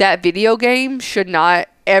 like, that video game should not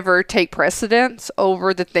ever take precedence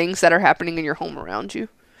over the things that are happening in your home around you.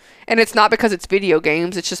 And it's not because it's video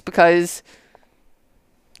games. It's just because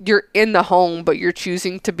you're in the home, but you're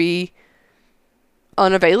choosing to be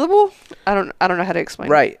unavailable. I don't know how to explain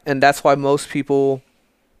it. Right. And that's why most people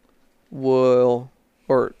most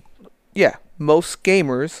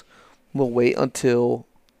gamers will wait until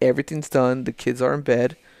everything's done, the kids are in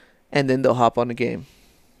bed, and then they'll hop on the game.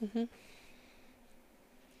 Mm-hmm.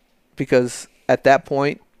 Because at that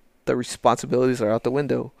point, the responsibilities are out the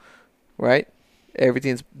window, right?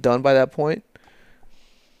 Everything's done by that point.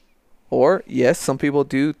 Or, yes, some people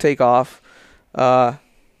do take off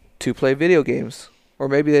to play video games. Or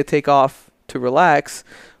maybe they take off to relax.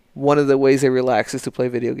 One of the ways they relax is to play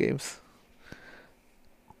video games.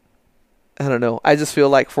 I don't know. I just feel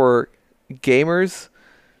like for gamers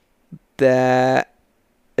that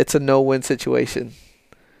it's a no-win situation.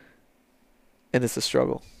 And it's a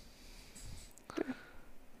struggle.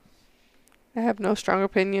 I have no strong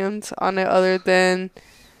opinions on it other than,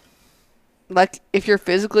 like, if you're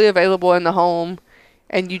physically available in the home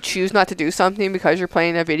and you choose not to do something because you're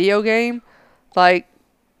playing a video game, like,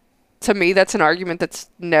 to me, that's an argument that's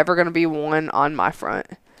never going to be won on my front.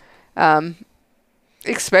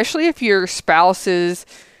 Especially if your spouse is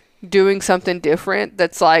doing something different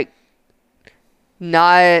that's, like,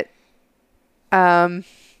 not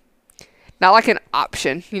like an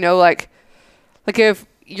option, you know, like if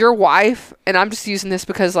your wife, and I'm just using this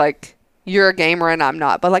because, like, you're a gamer and I'm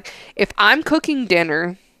not, but, like, if I'm cooking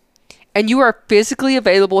dinner and you are physically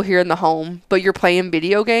available here in the home, but you're playing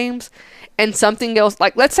video games, and something else,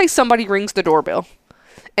 like, let's say somebody rings the doorbell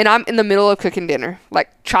and I'm in the middle of cooking dinner, like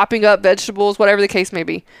chopping up vegetables, whatever the case may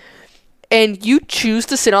be, and you choose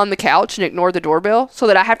to sit on the couch and ignore the doorbell so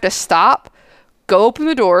that I have to stop, go open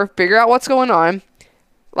the door, figure out what's going on,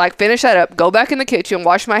 like, finish that up, go back in the kitchen,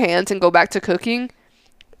 wash my hands, and go back to cooking.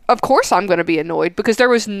 Of course I'm going to be annoyed, because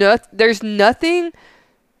there's nothing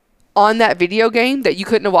on that video game that you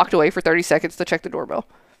couldn't have walked away for 30 seconds to check the doorbell.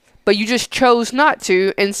 But you just chose not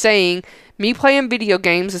to, and saying, me playing video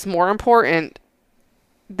games is more important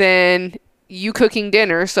than you cooking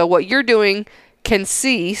dinner, so what you're doing can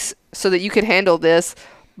cease so that you can handle this,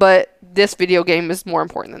 but this video game is more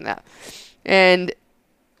important than that. And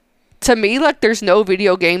to me, like, there's no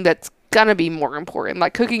video game that's gonna be more important.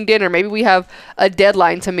 Like, cooking dinner, maybe we have a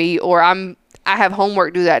deadline to meet, or I have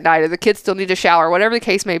homework due that night, or the kids still need a shower, whatever the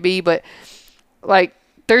case may be, but, like,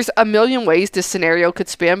 there's a million ways this scenario could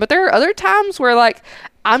spin. But there are other times where, like,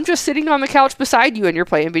 I'm just sitting on the couch beside you and you're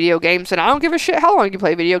playing video games, and I don't give a shit how long you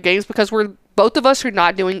play video games because both of us are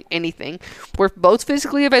not doing anything. We're both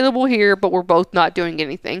physically available here, but we're both not doing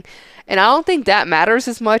anything. And I don't think that matters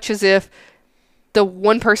as much as if the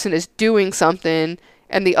one person is doing something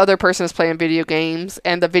and the other person is playing video games,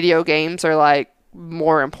 and the video games are like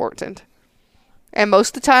more important. And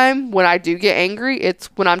most of the time when I do get angry, it's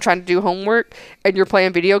when I'm trying to do homework and you're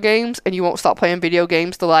playing video games and you won't stop playing video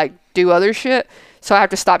games to like do other shit. So I have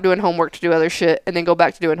to stop doing homework to do other shit and then go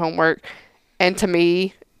back to doing homework. And to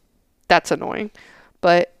me, that's annoying.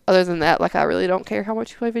 But other than that, like, I really don't care how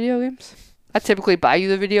much you play video games. I typically buy you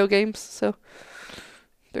the video games, so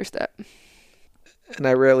there's that. And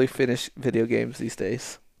I rarely finish video games these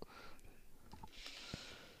days.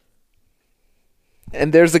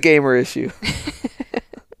 And there's the gamer issue.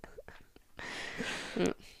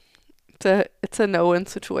 It's a no-win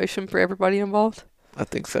situation for everybody involved. I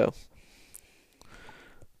think so.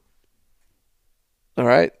 All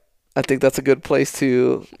right. I think that's a good place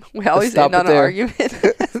to We always stop end on it an there.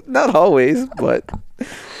 argument. Not always, but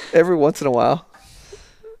every once in a while.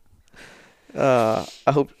 I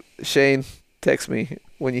hope Shane texts me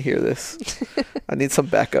when you hear this. I need some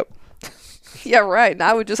backup. Yeah, right. And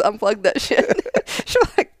I would just unplug that shit. She'll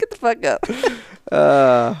like, get the fuck up.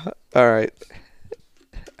 All right.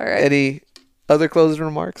 All right. Any other closing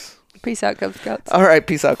remarks? Peace out, Cub Scouts. All right.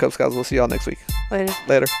 Peace out, Cub Scouts. We'll see y'all next week. Later.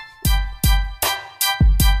 Later.